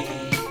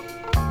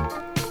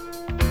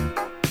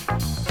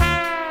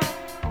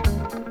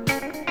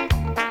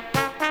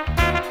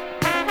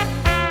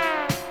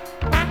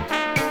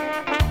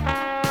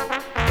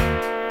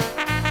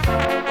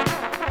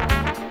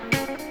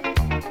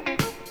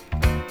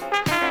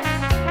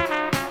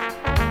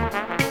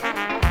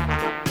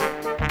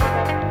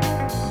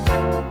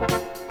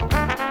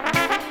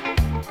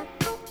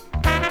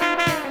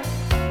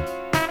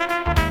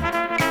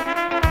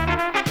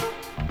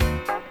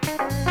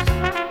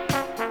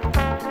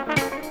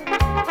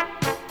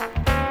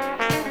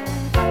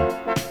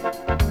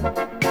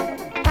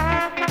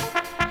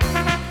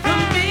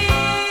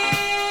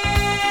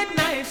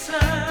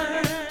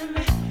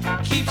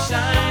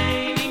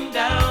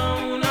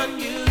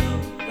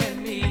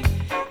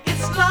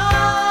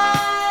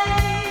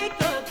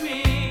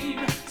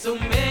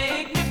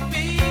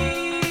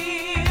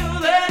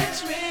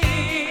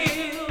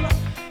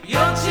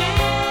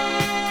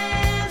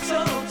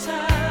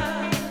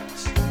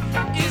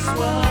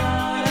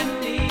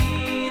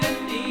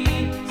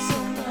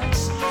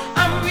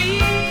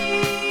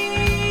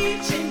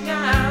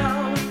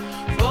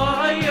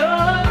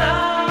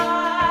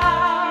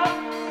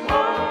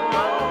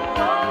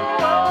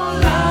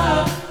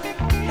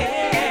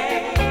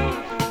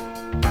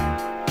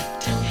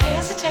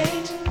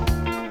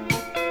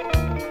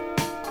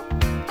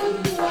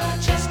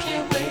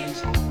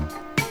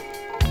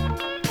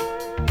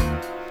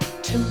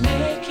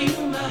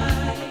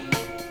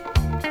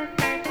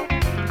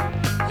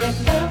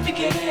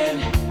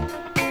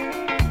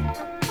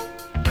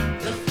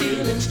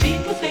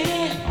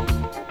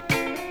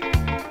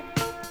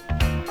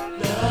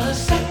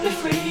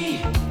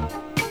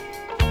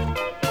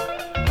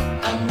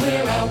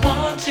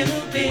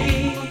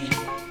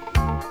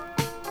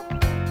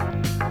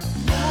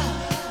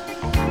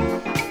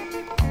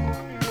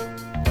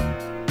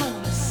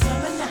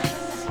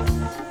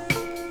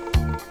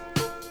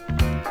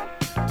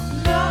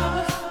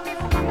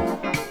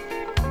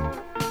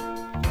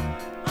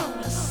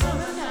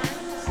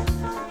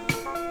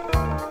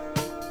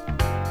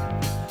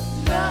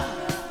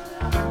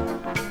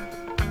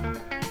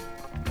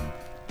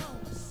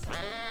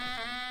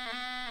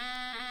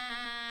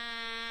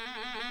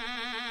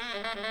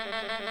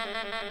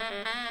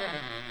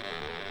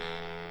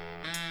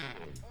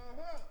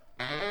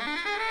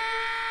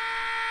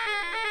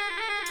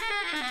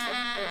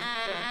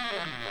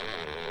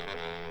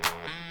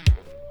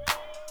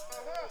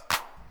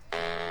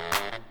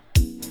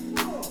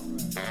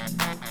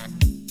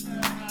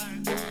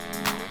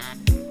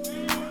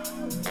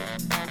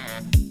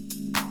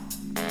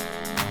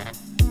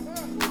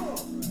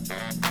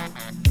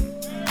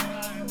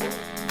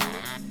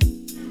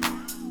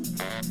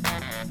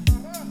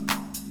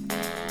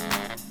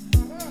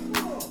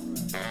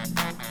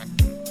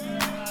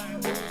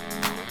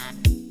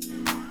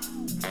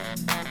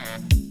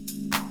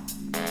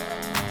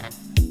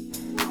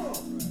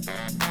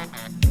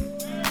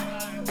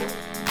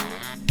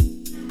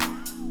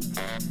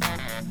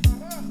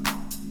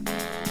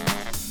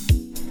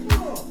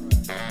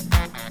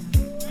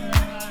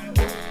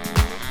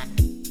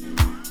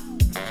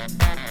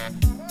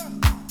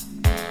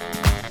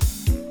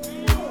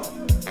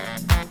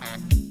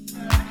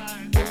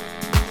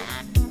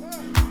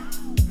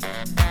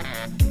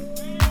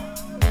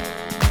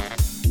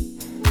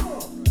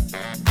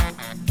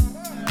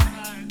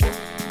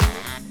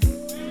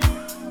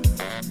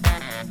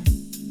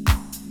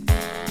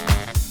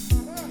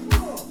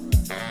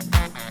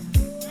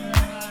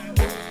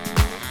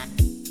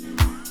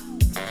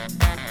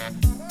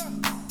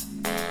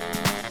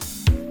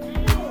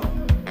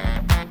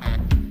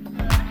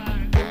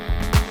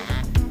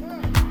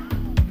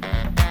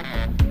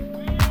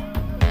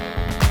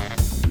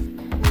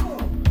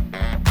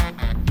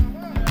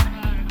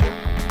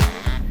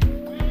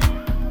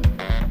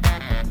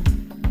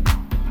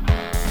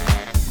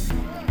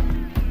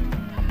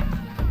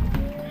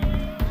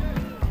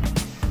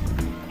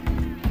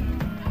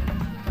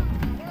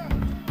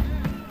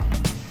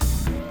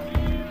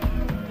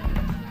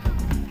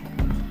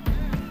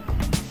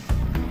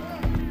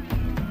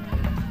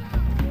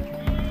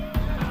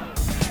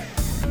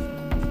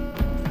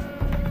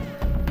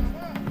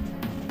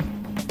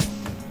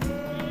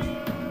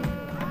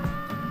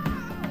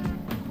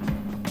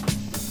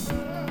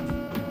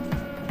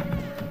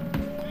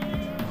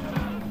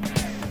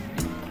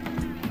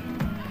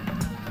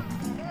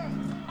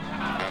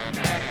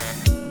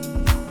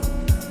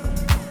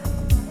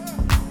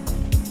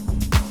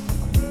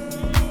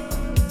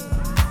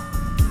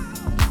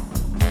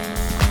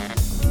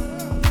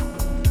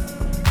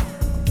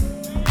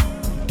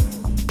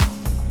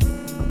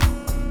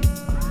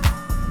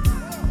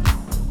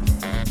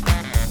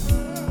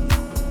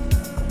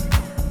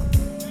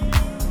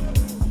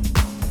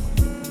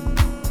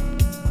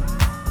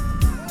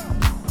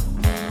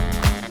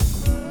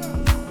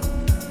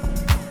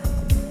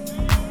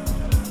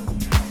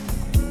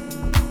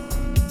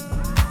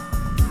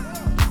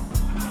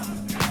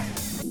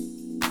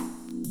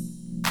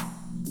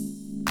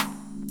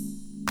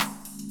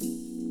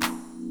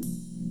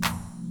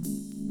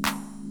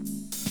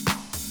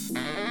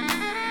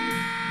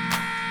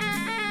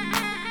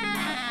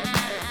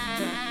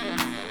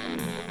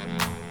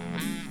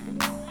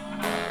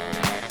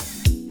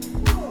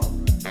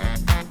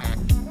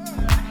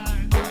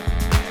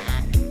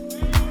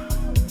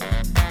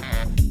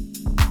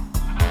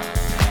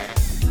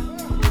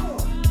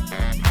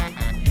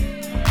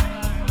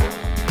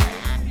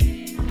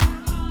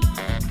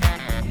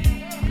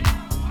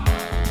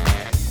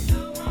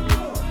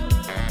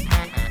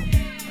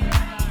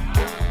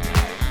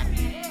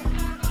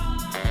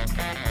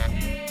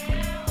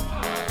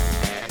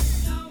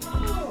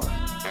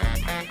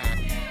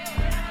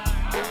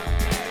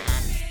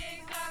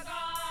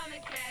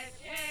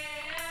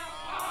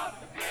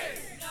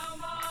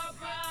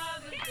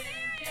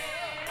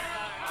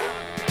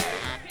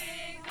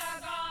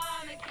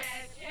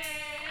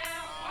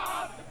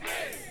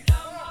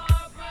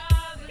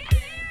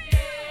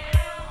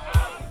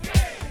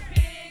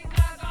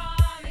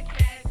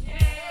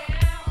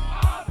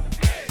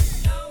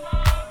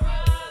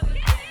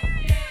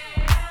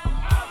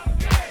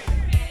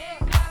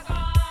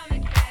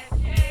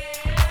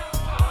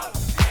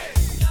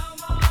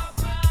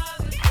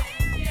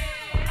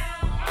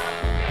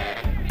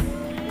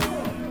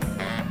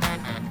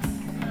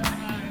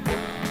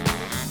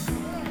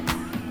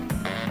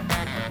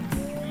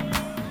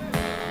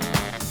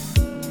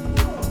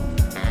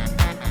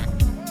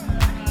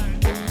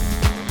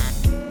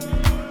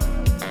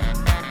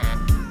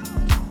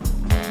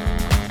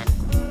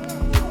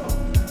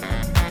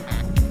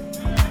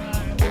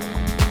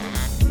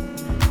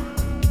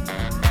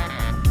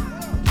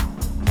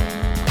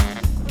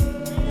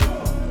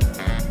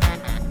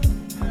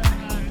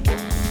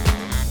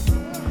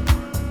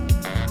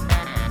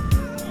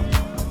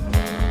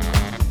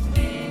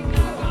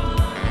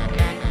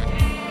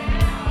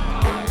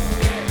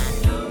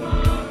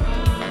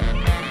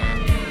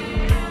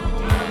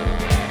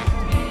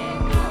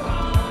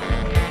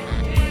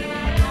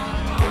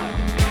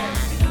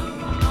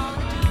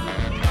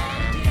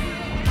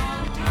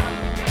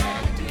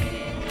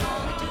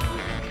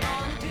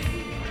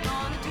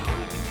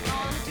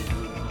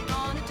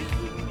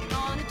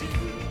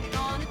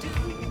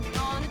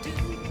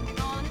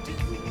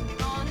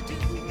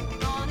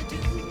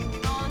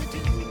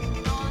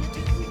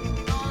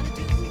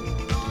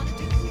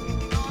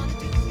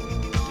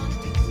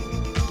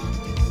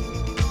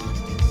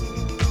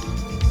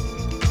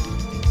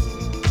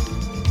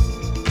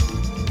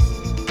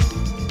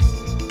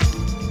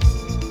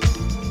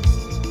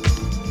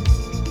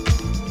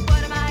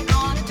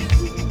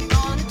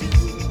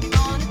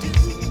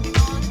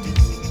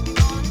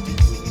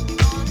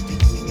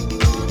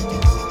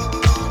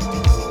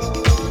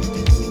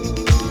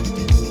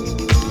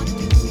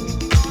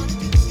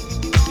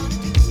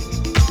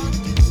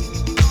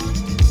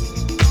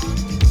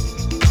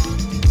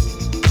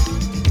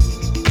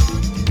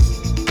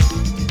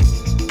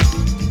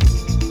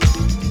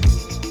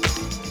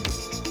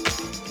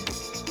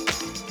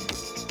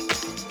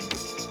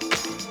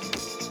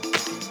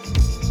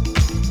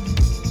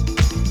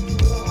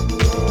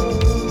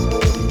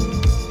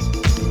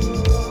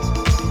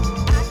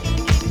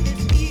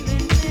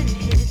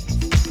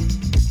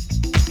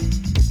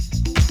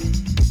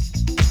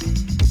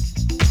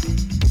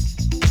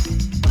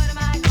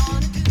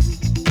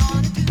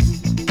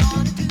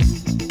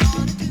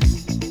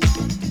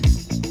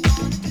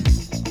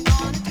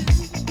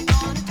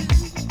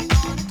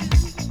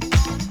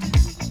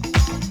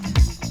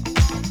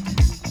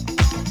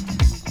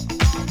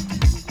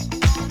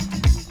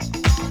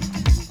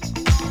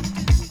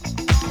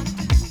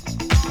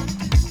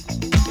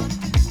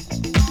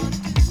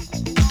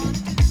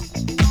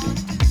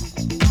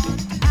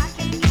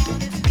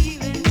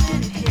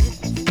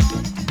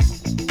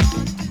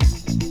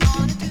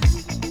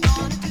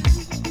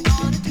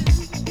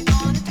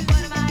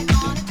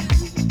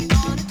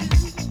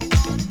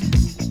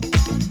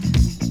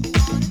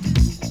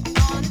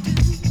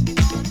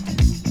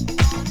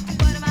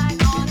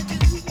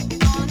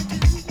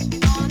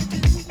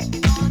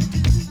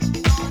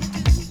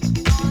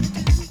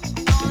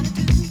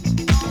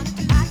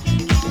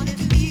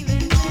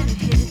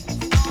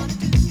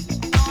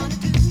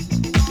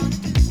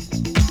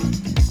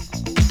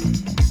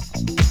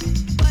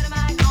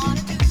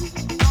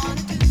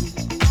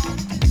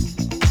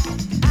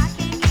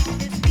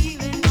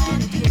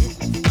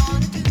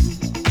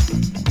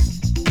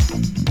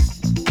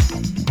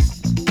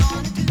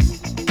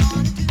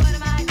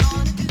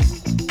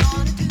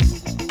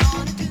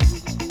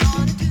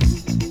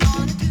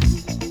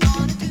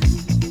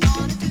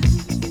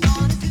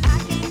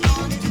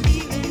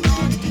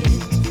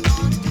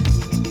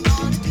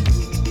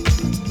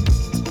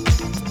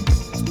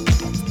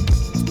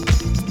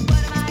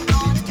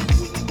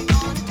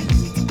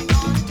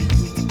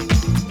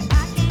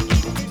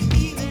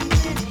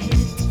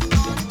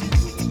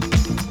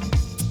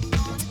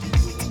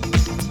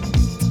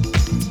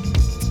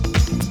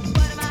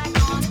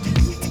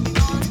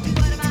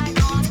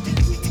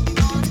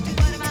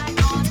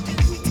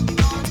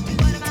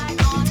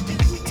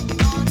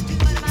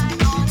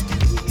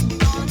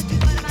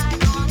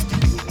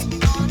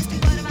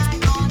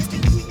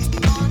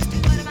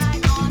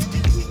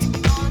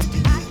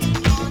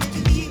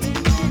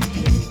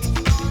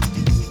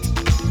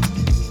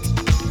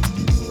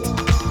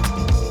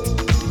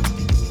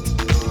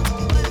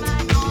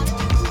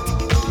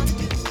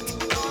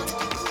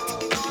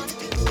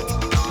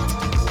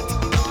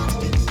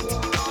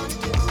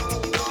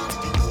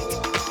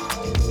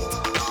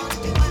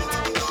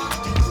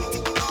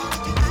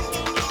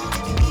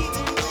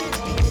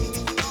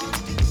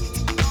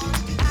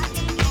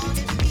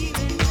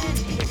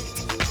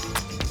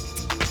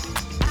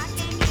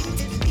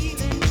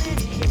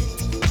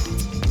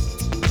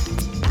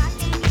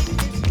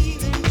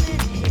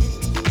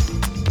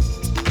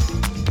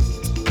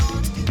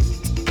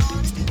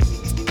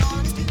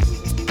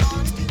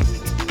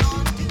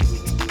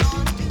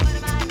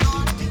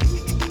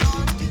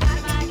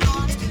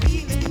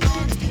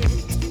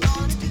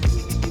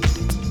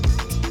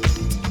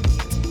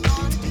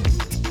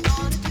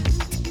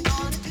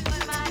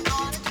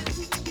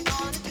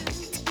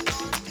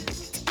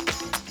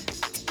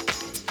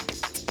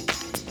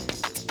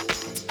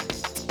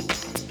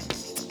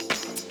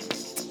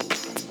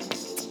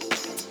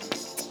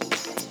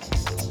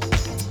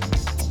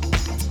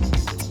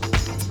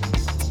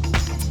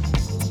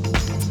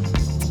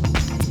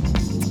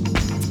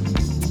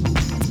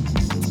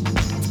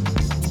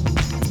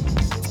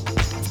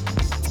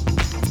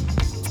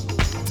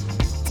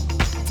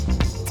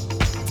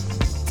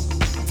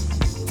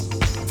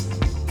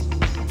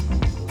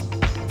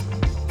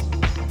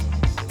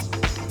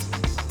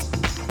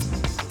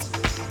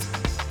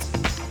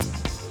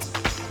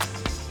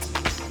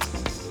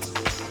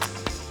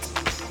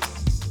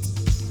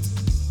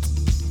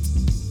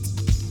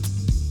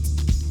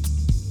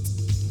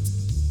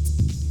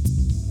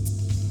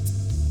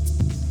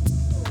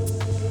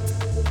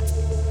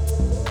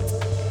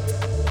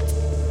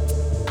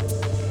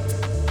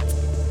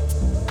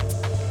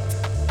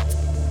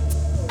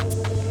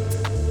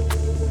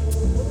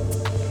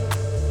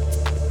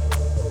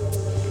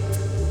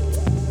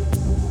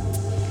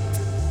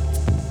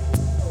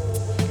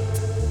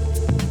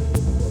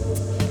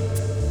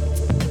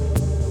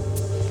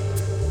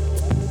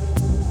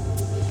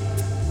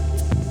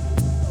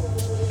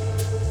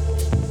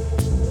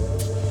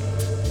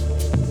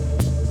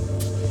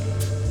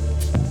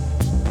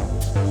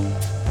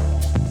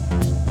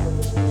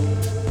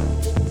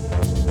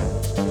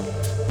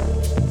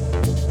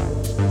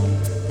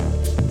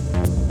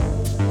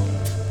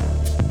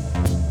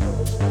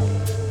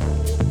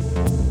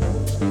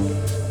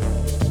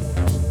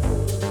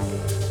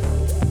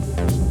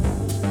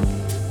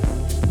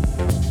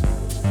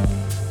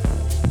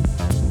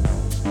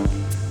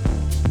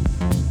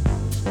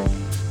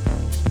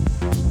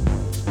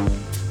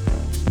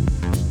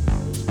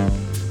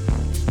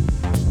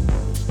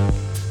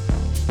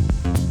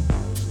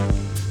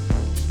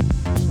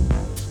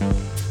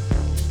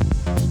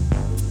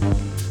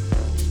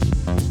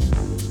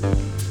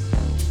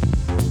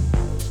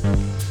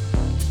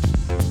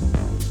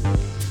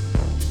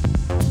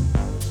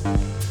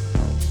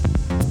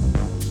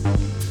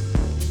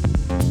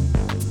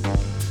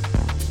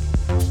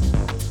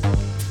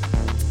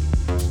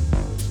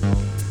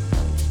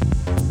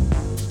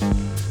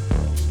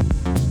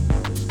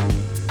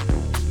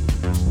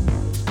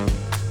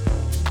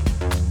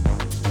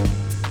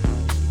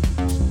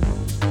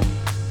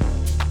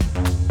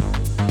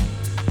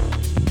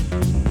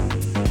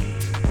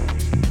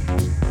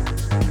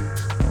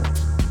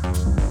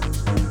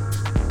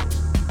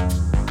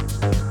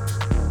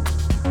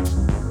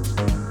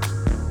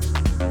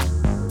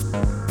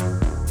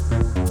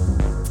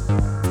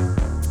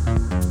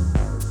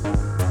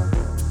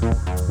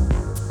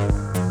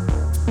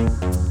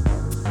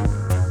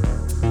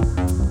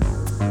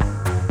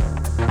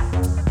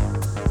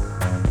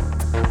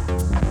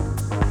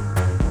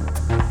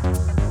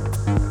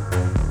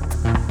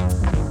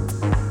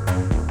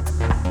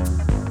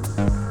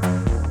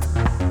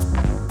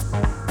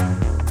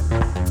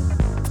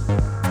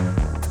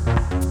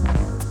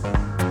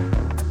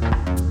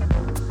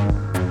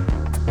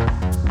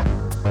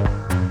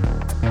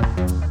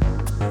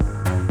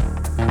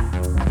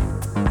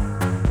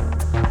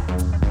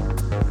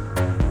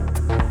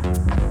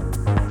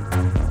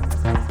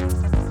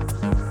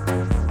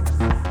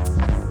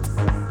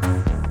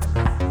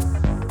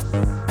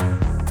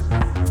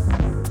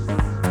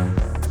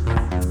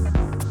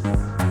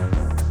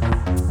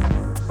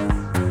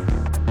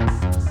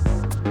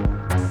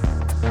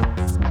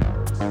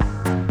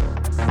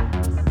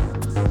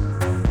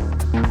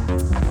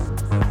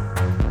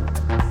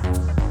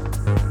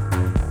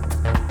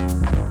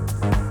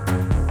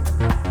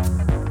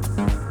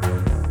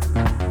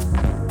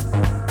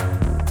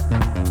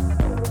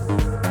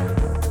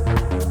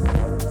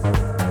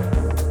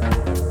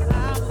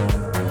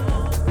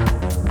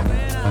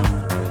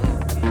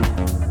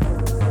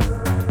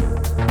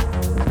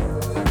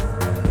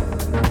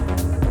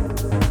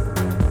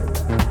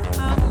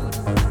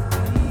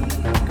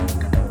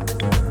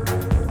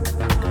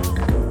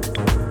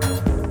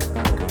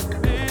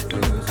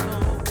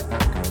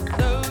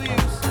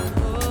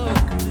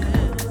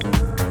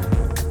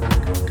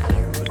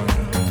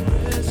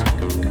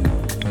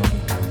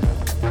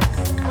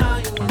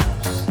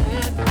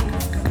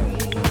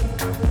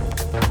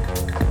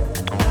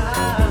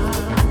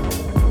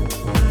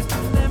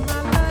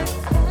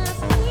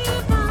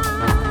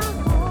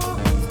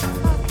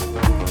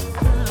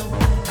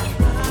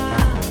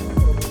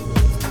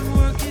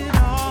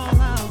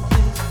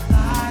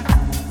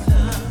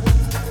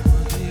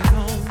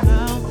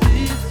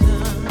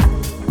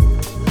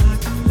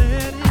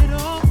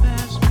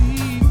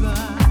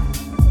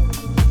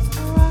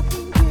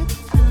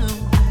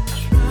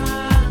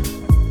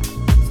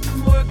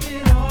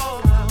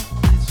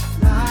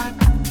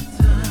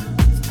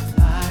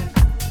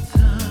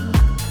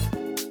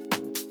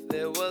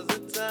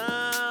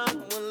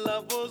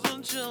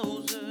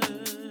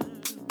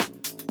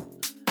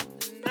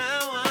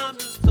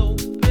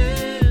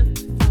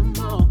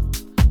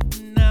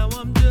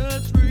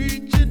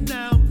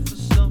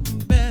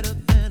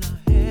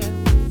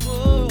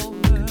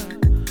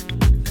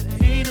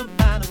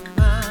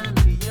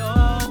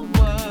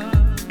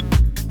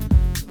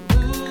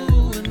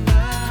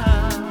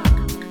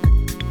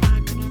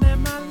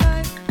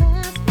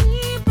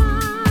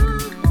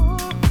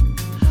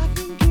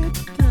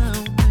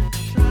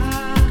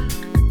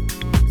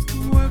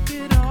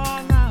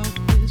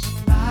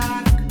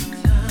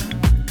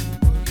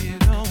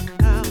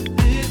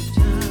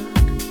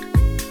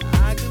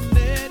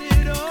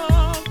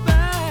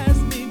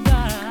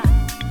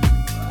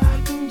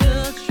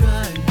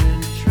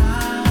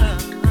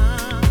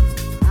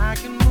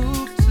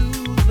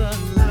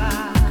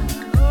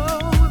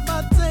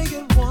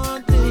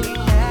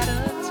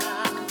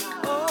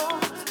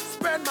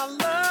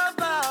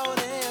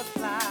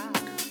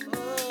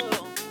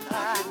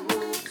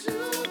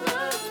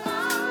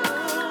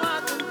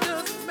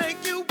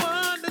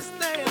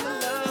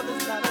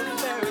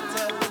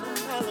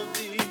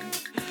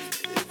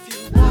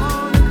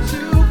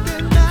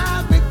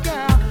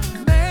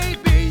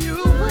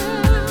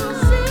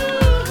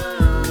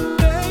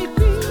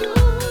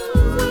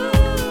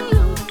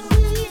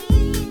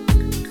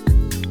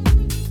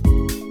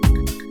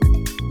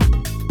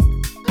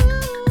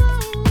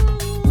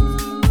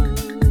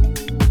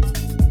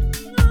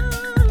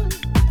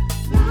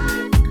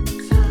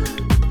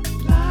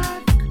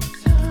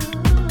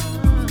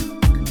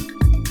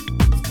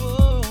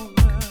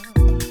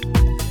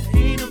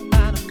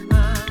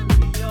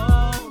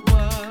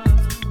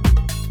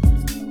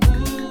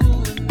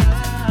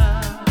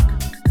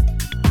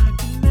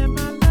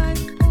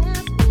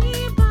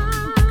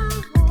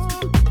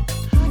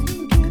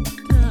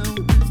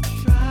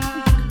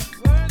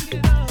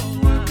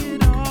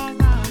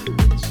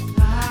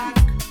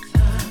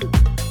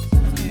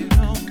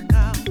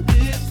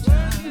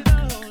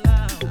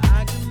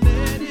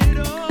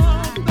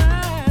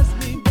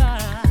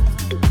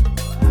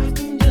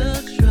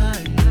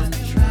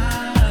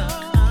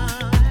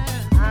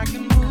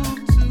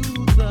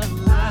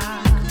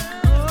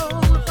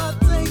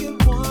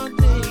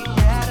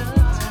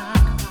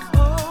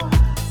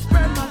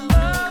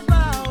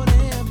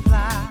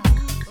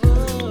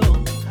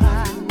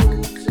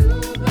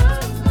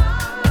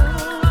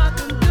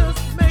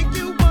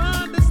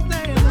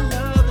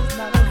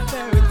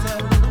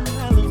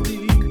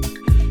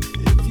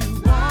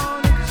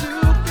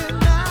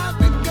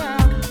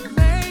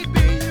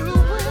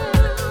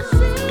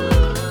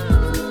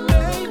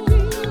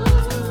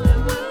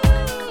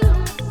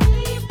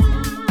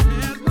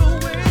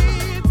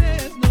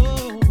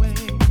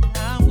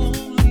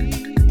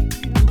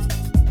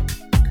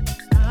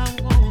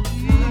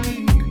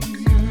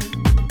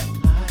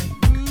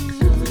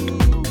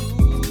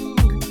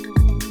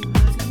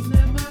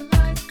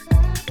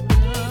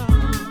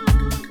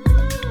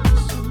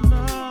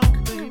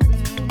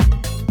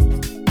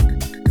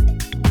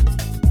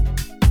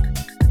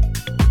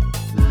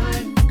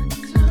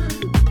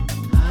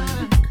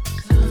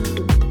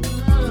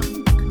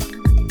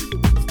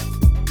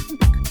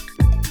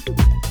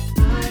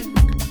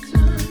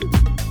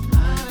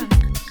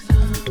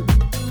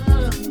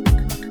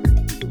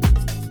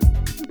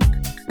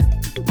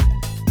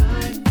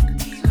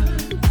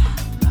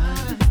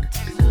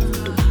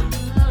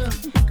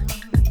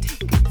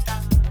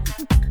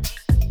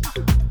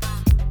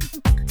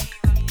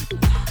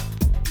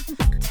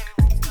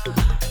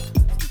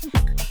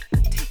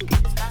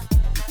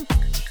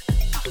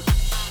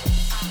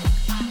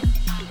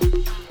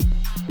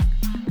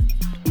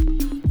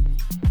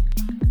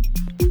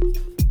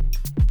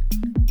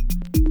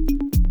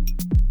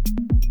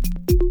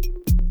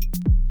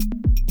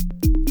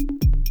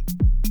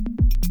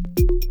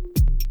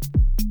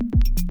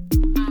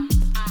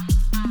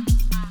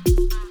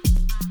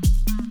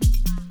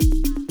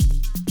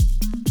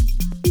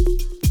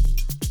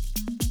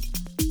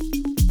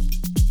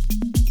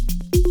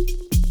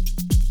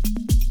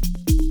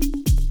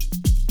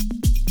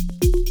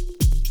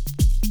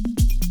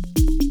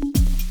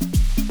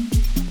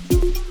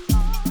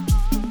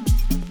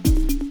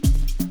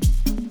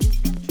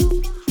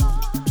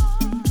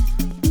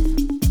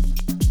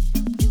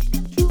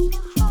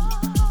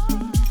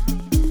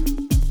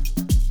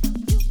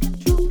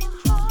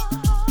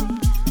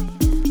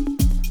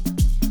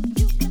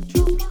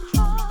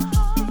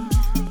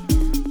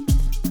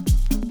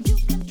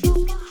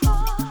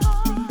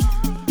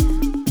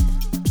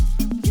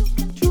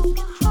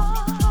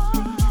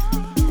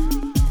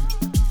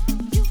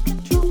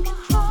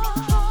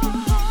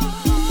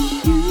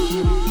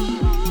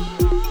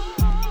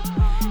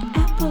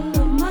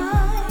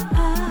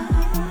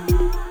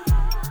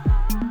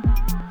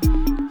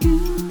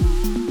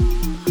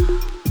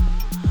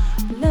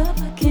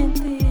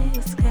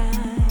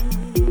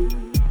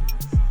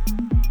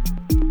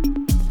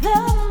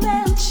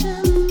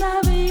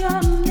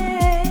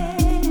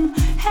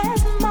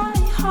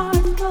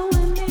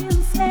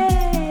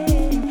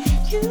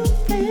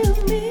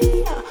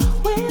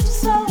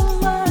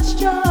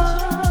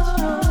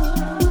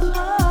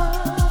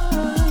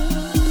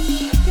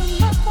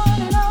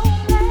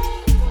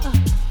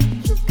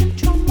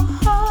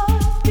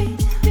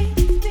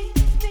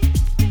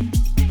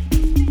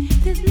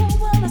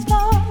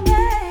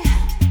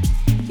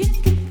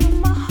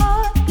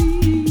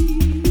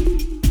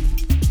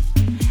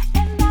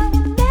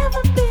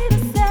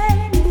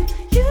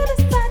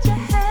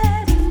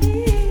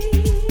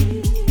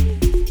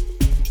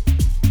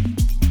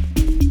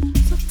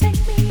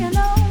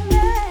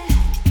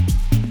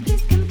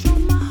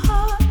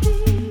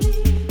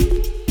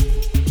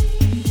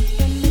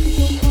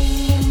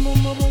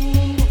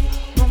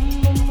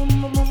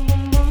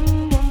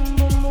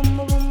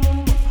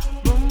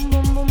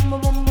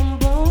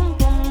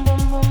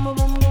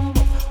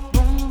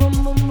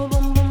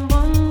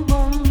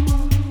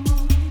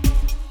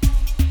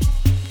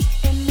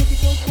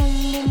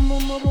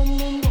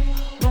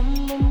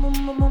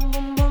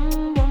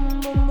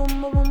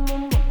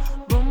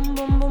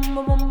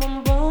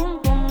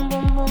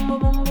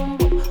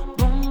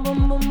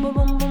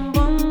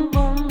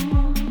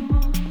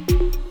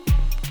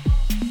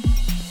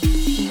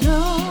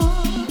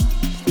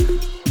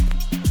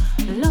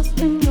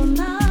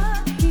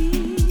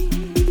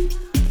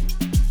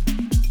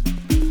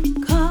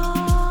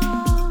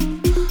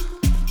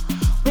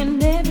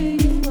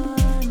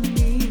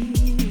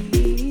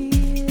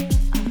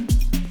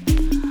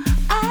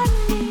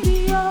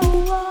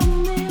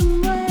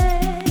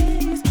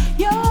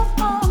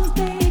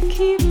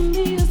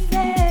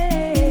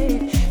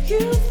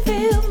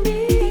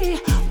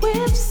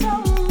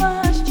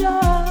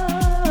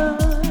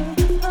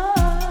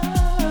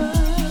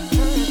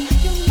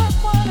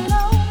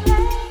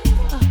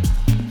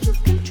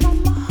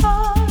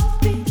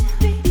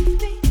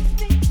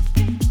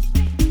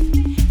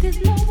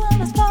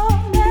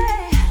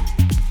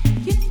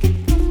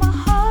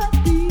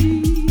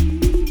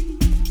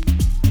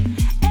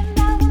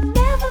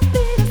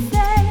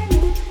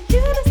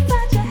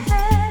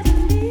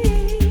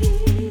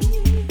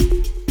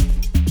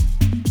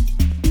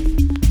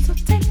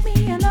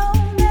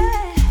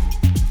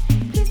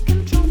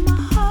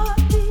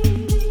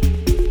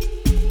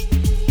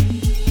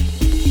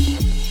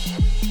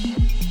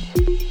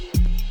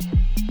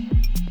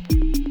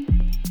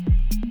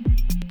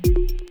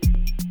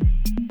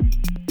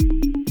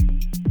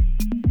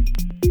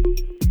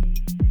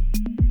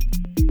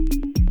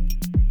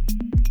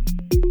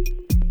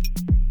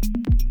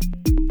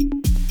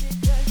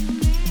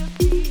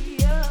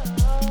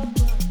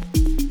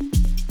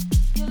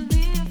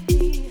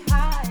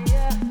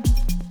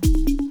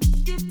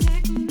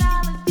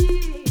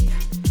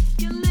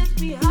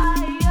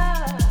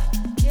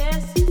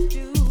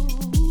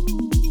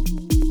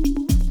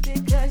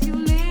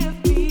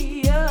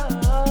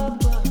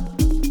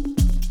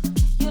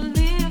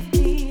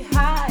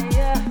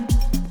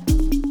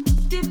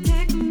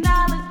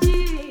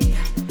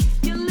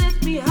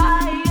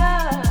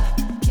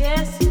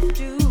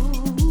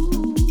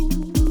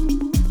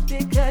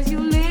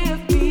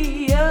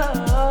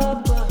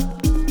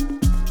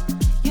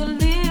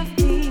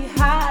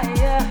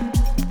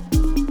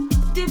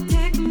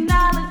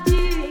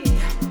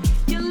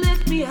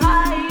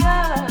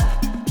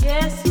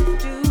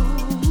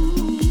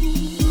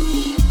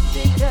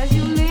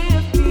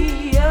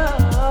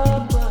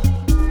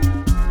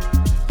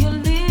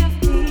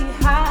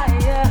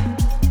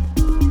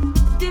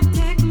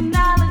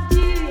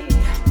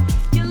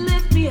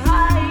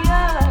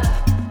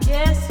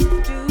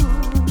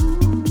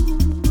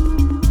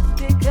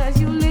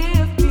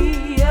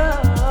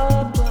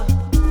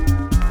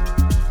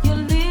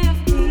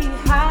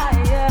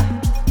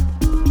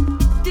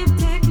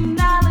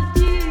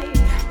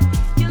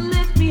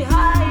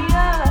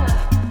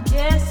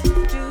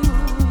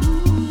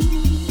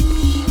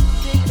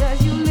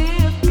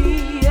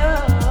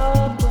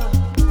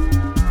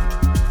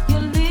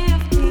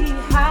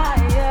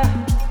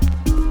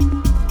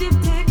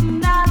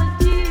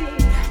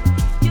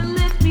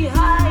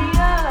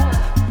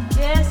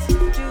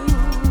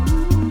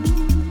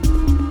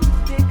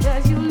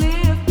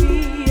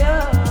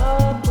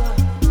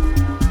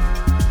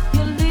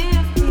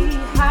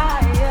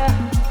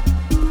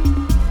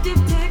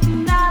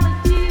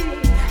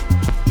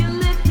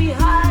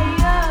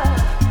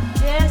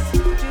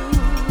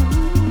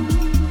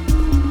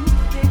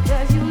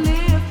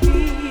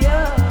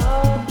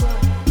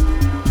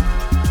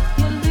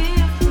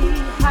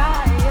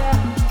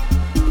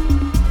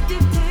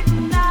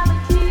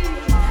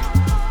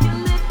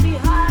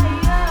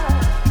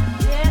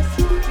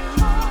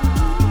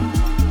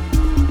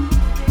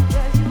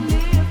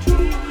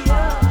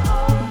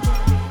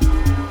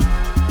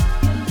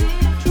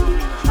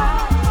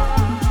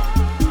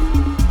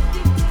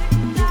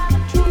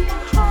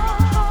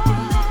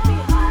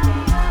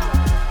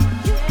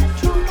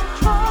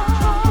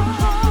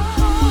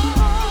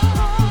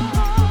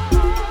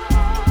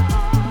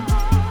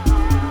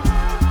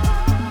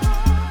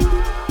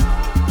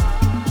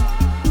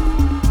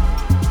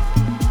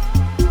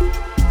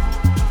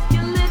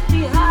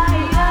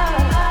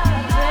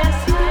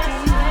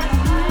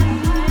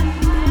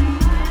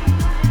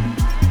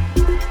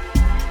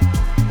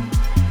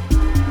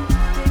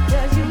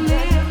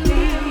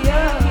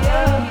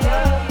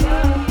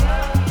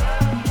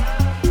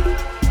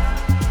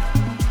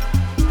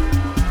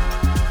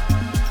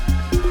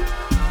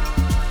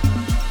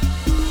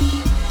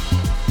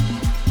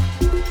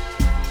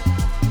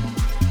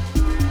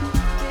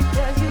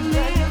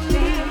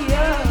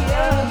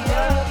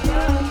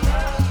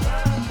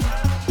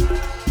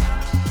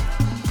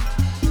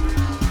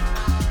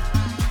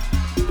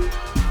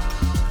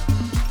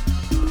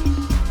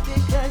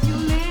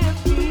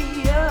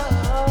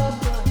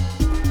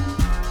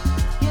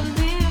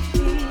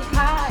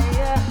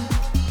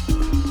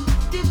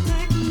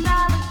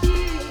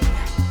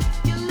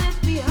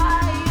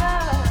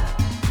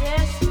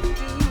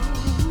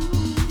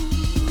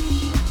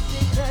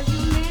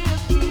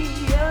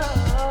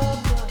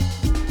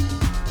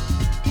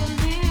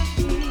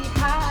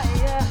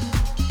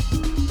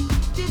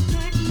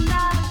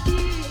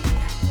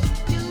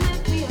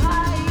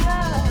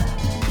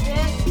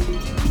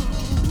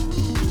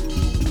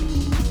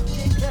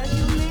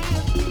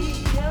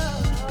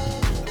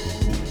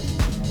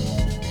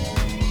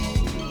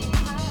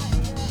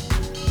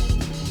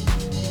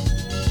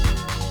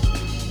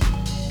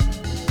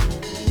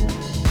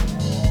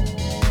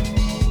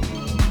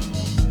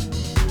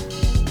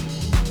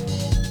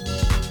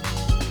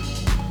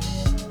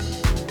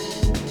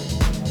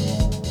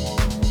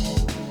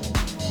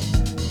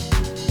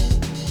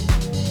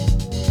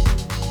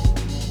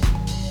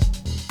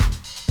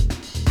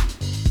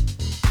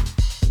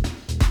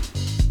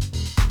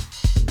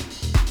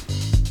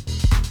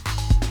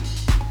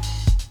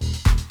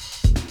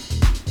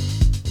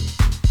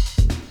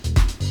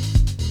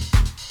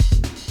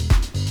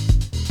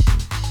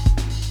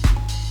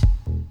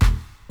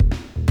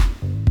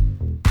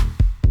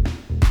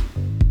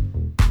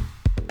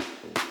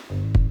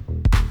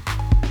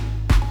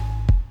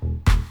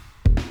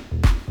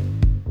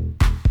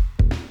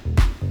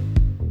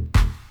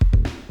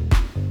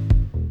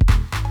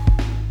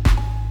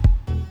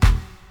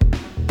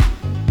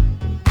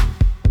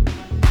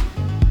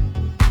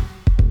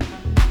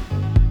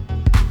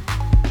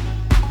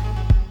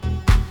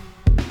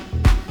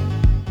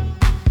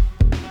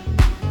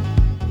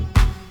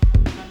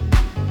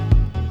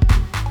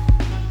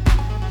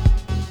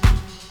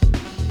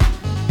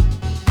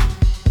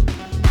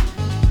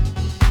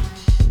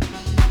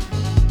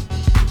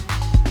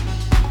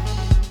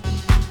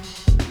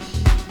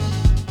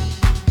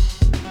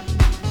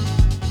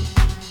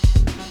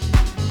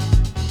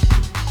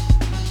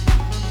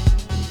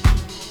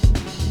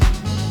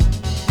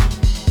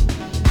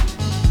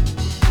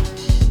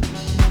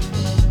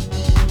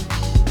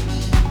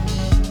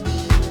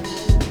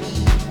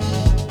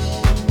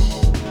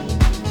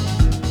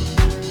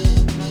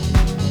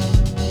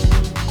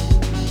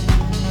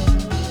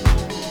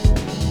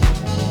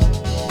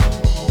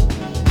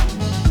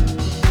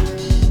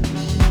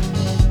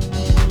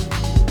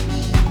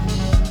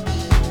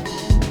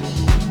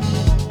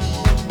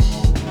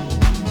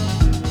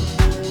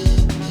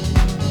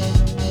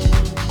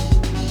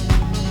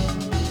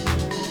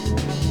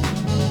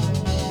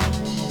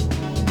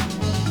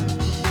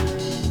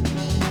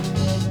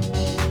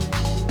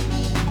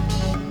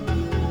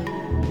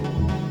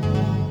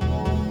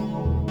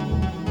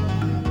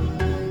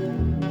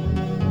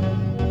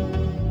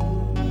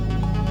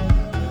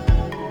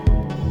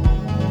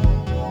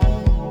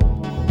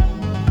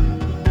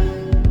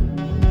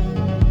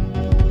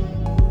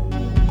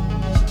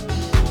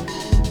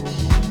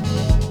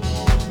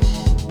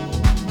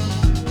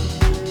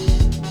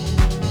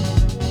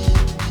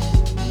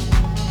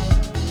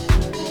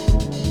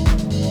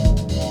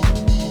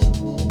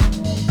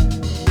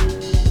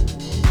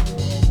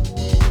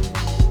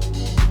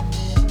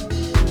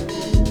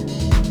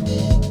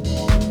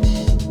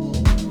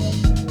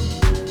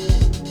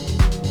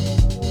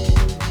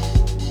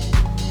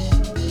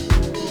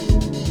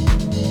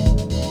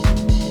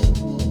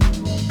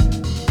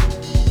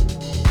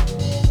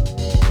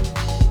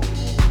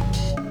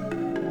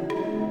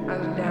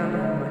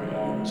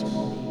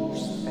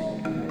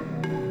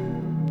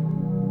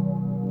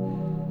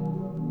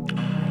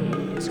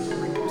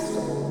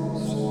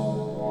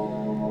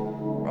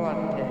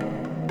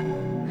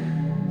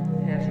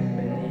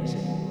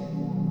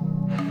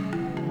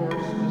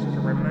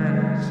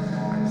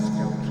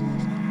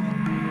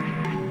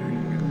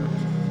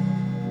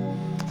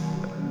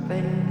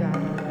 Thank God I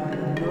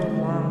am no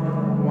longer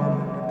a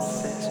woman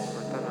obsessed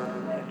with an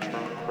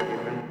unnatural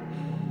craving.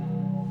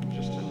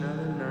 Just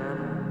another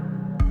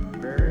normal,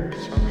 very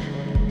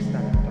socially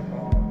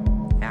acceptable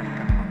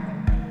alcoholic.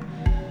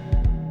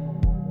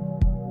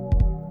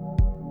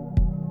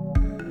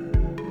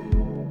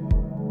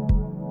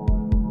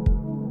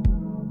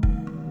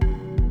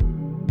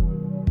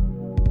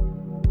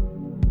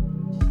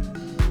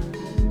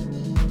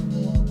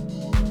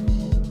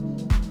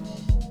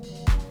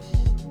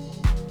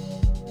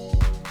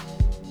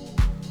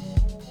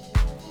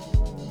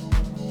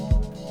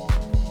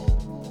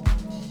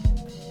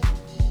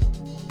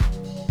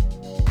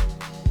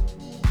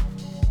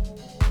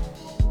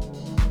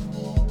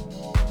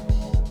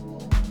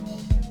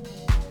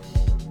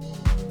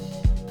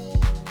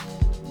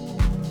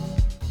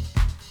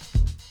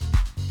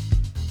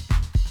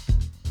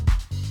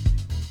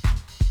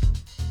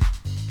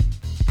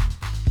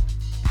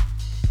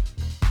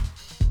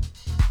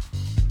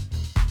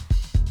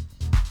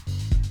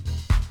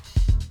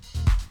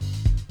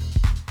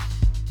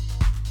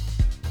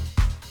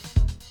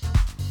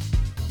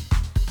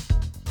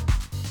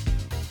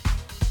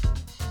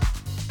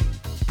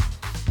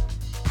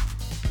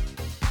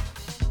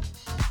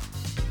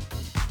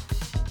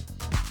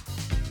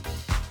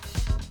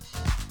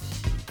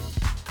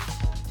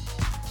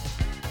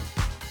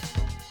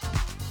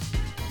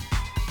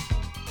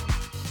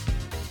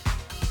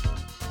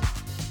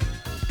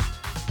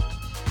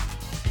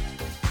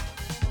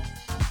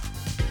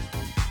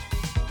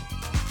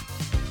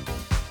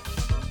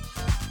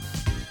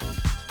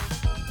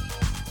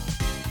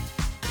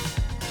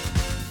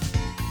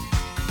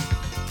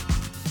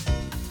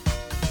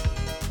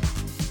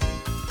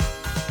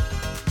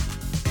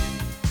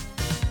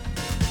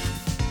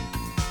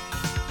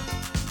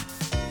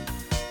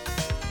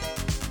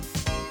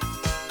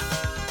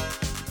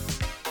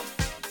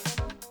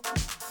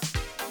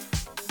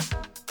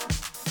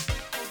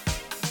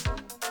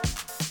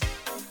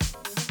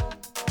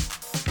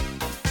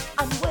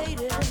 I'm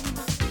waiting,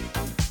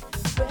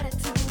 ready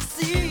to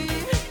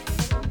receive.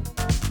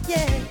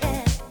 Yeah,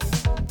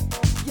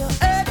 your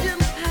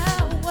urgent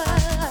power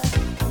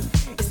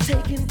is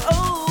taking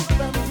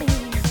over me.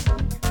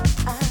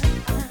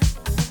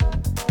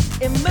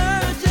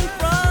 Emerging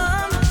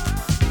from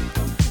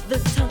the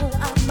tunnel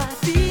of my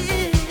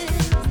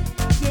fears.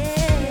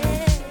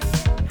 Yeah,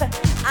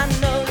 I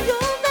know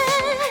you're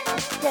there.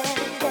 Yeah,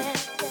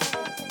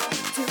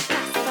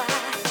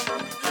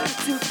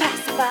 to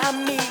pacify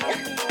me.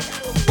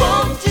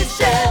 Won't you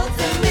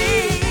shelter me?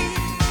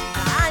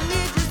 I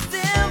need your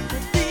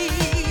sympathy.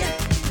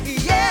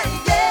 Yeah,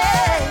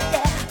 yeah,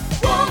 yeah.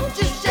 Won't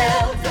you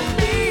shelter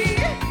me?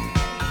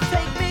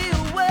 Take me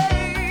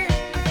away.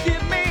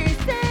 Give me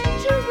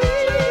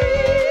sanctuary.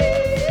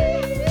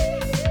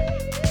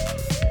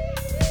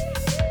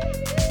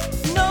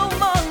 No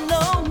more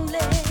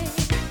lonely.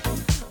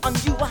 On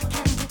you I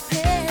can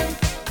depend,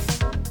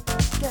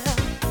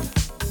 girl.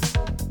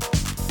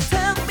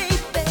 Tell me,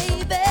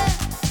 baby,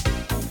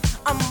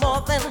 I'm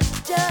more than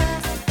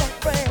just a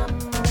friend.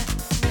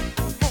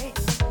 Hey,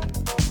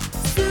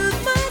 soothe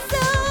my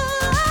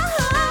soul,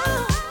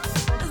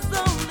 as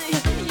only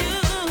you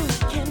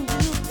can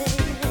do,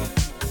 baby,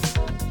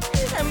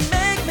 and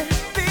make me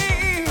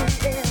feel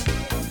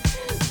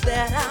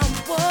that I'm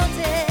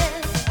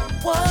wanted,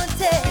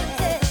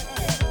 wanted.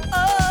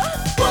 Oh,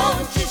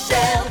 won't you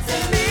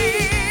shelter me?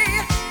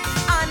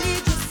 I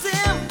need your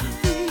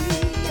sympathy.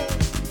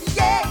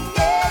 Yeah,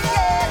 yeah,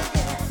 yeah,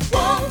 yeah.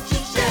 Won't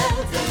you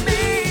shelter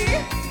me?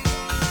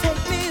 Take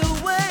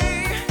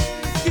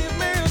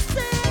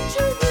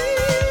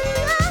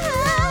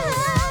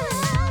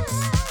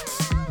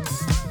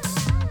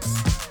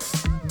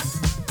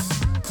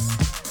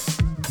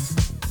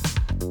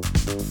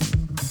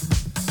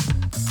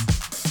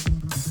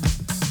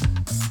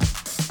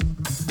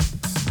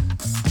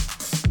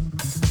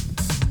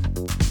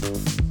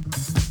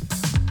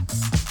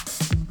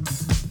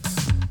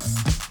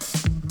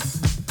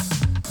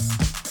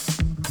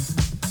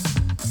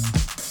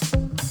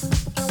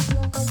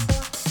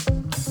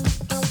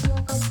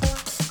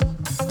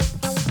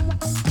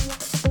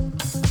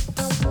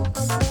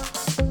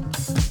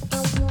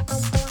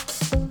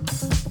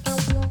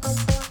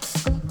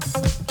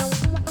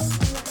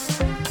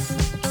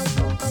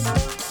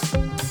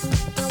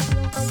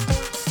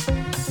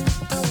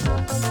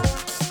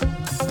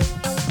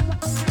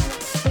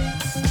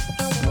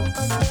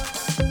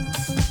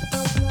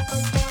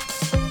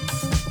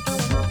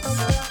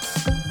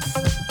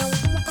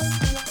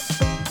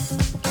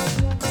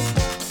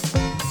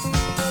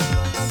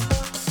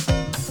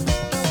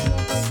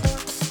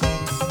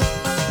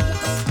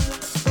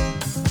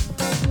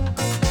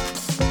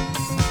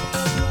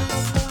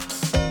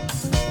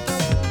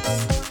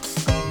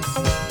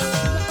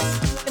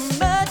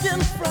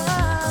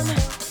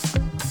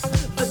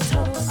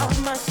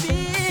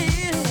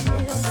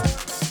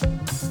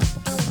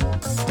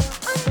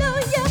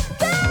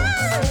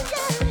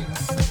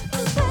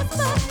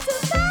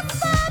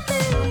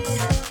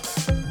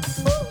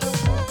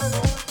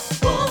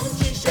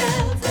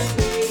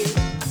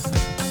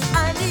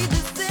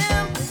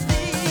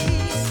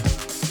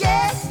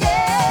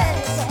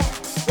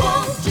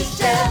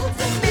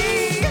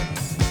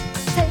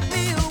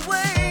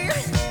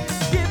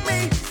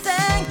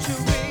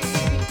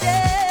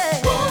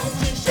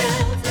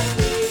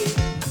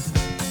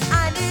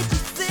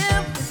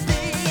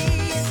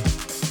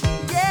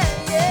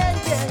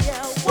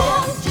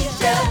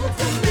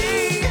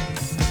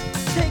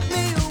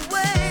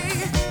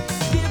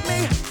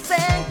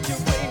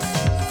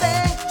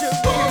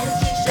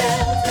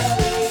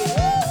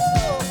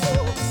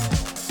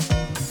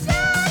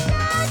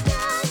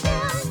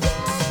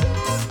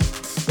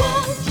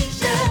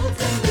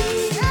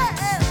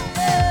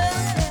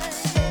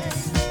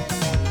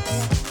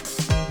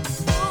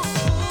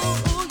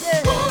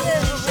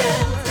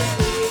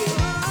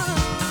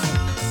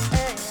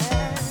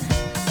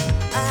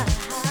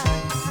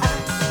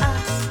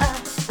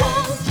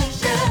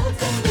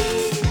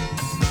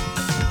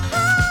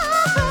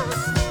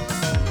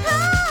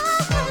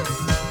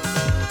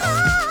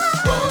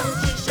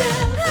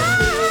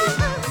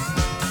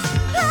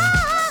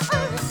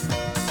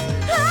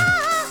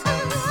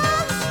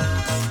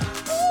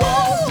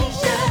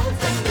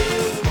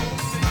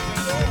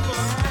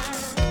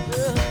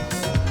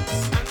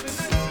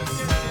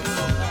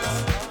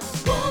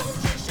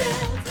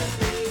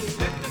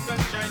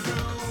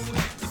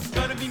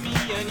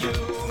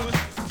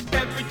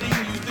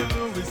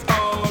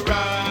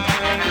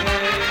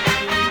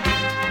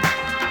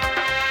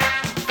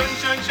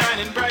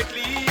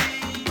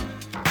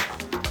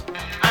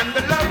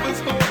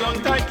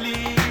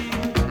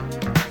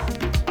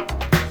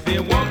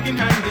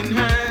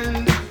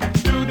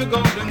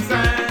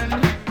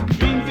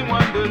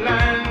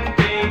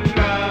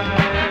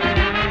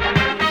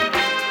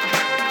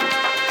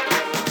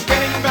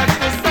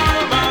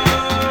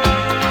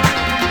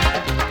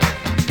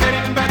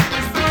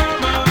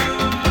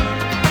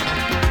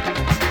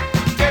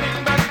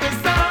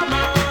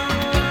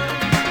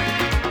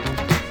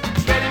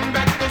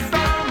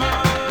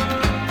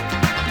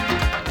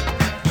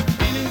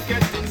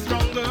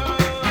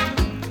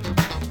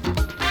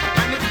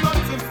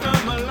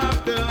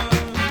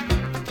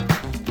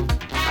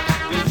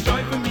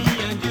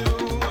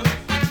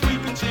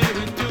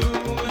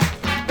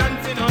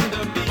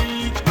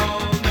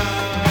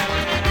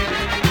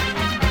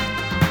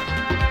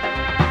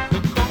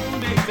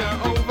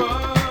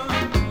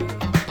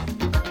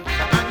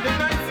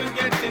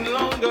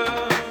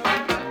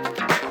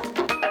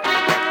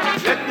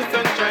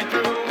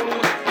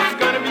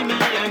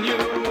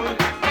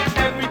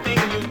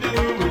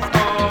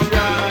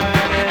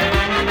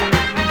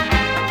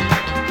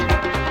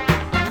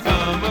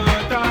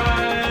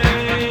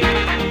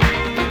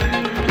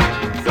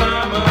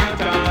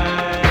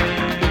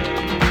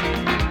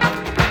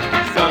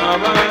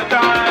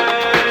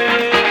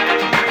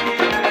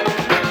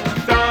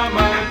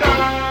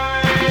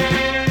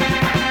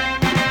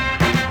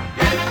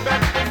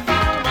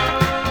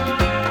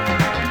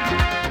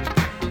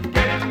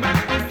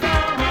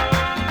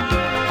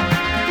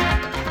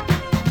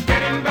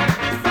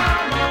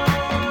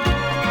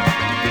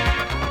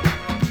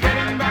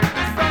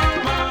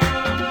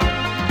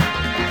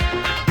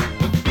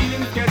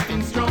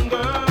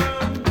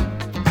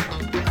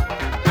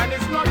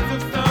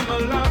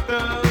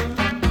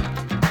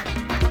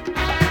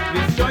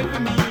joy for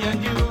me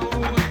and you.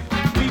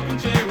 We can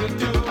share it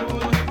too.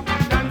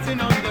 Dancing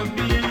on the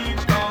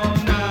beach all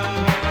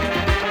night.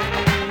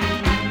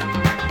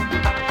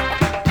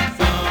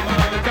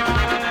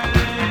 Summertime,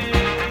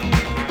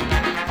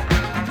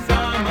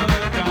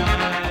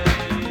 summertime,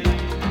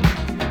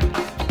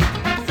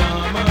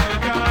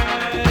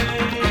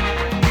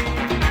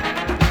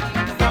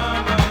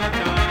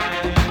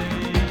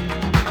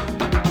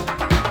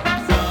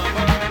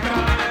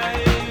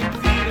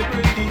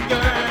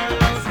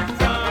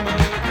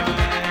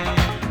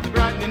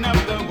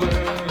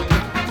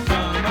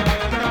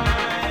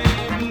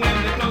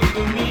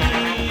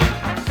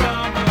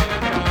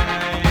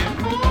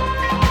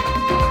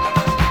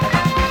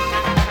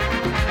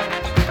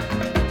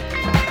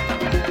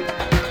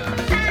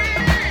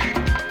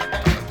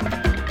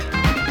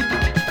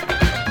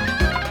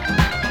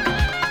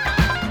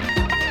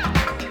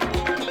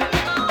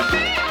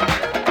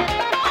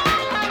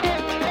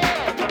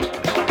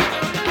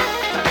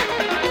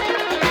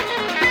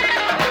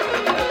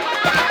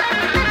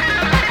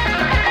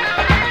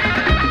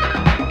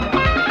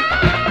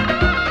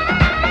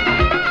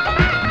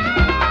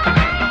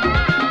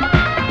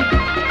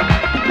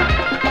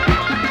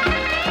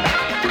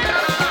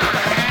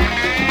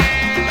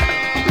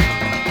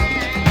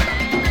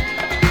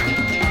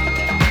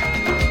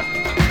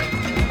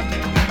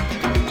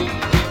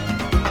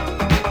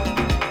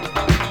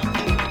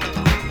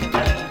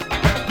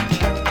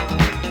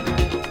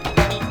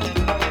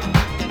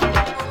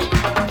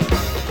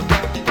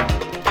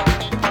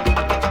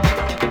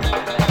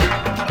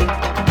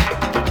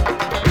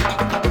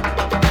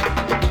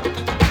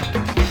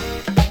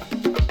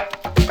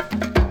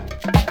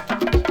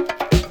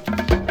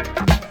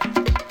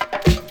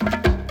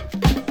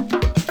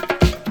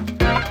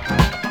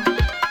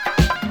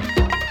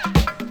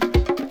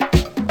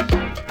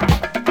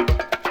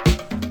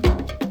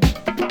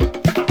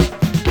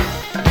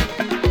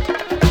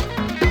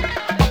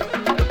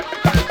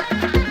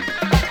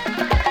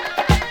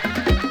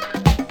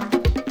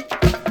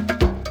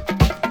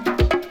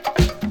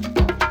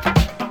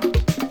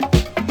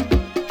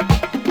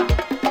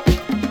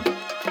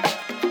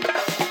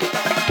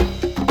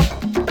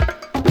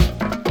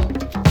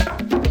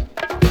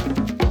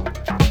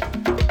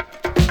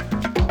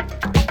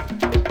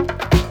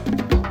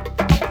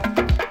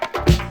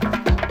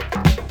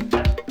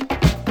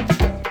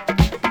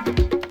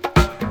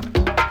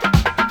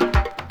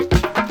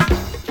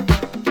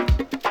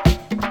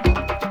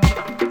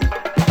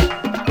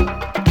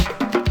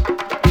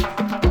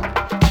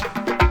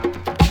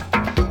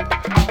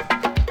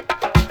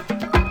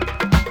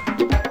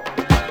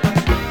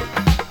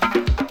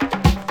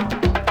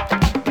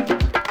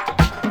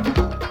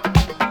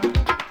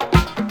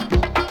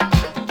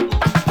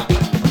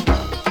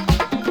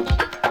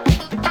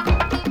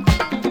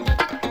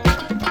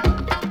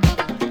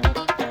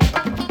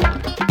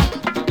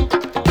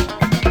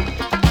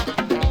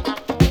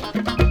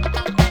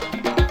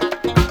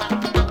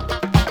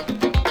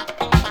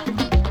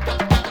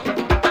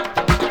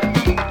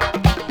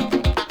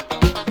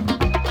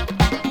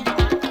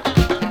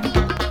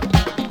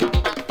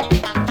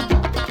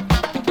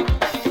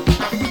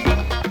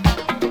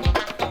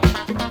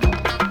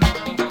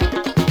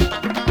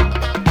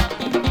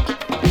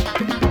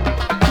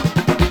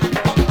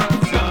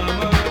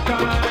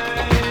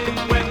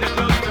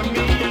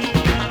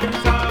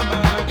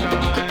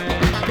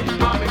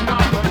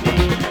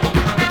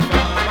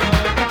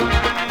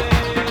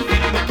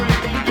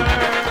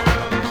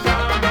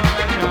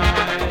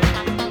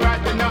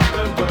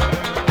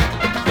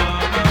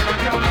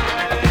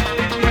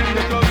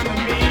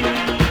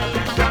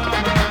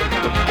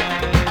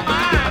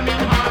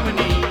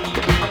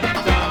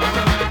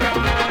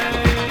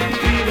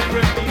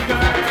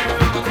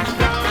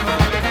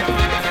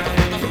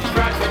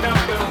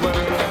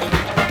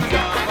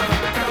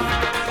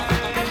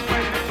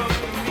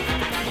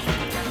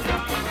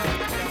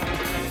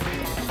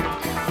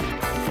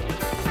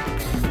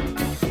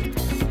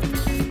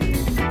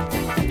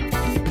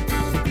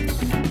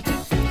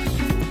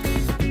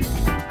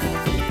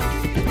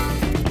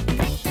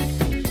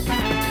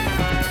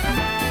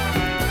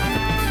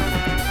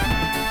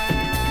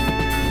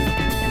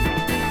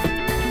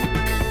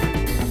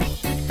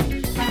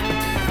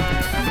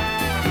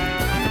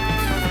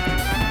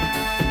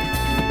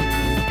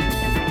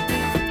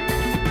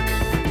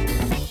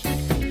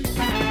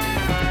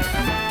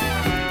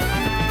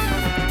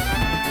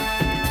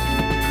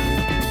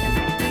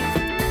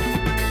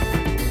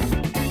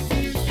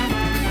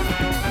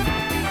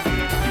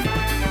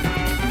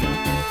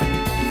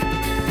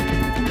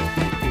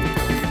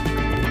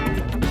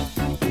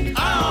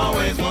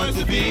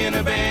 be in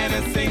a band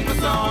and sing my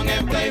song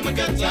and play my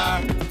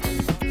guitar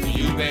for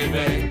you,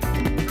 baby.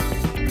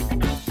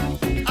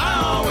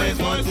 I always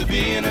wanted to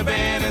be in a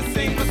band and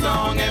sing my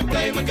song and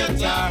play my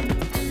guitar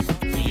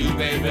for you,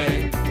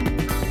 baby.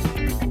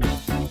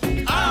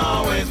 I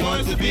always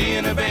wanted to be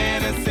in a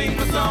band and sing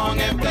my song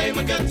and play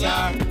my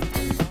guitar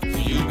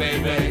for you,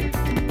 baby.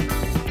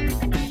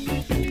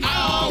 I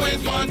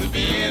always wanted to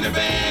be in a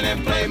band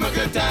and play my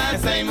guitar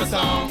and sing my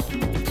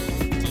song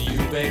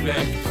baby.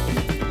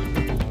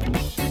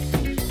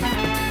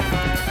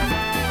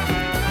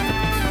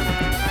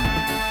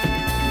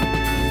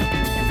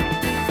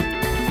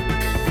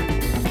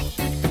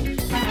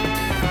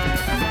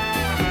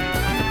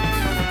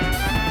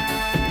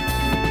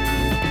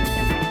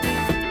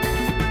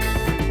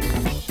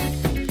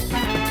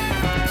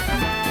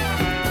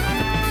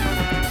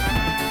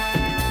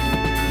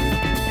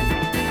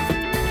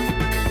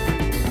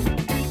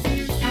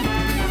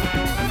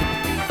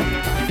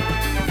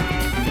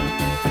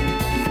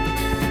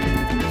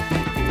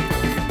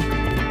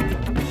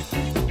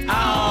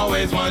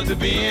 Want to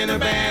be in a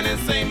band and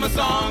sing my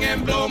song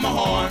and blow my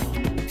horn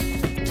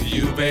to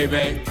you,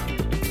 baby.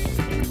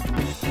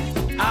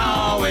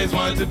 I always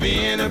want to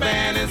be in a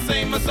band and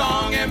sing my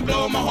song and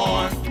blow my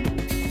horn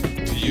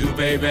to you,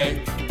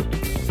 baby.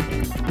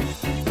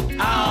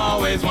 I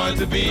always want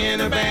to be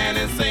in a band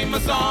and sing my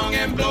song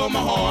and blow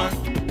my horn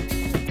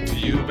to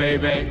you,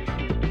 baby.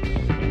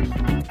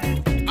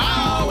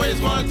 I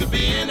always want to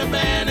be in a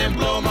band and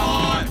blow my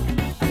horn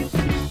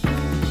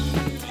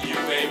to you,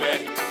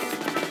 baby.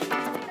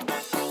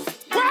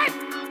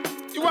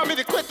 You want me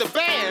to quit the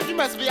band? You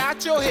must be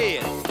out your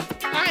head.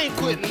 I ain't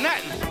quitting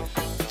nothing.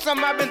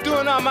 Something I've been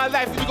doing all my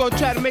life, and you gonna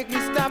try to make me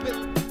stop it?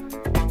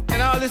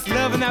 And all this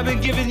loving I've been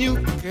giving you?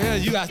 Girl,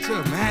 you out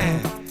your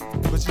mind.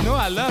 But you know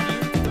I love you.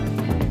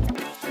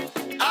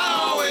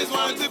 I always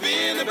want to be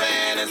in the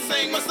band and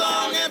sing my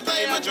song and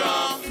play my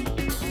drums.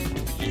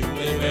 You,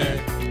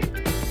 baby.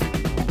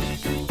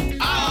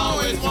 I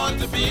always want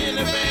to be in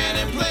the band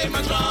and play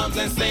my drums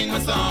and sing my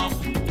song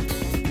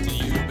to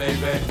you,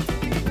 baby.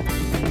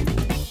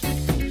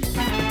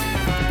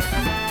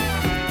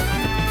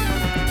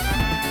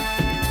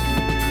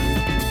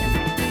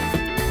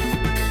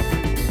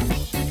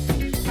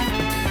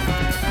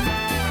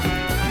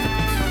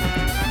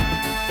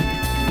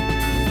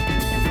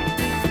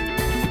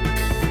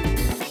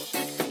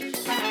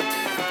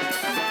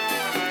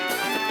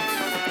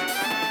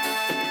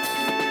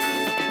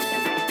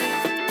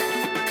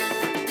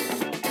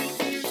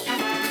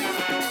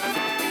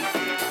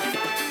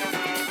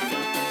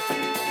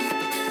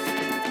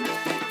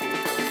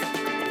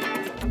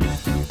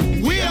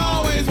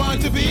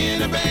 To be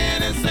in a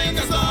band and sing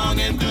a song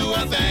and do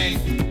a thing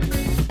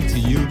to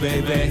you,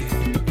 baby.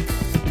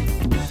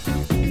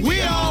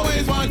 We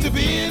always want to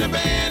be in a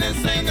band and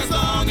sing a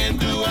song and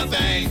do a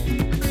thing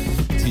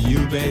to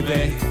you,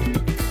 baby.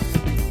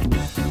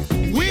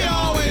 We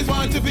always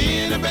want to be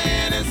in a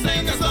band and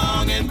sing a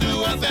song and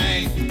do a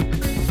thing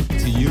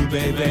to you,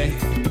 baby.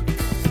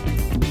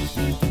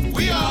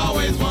 We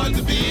always want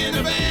to be in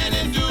a band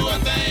and do a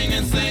thing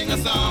and sing a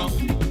song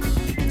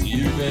to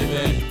you,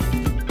 baby.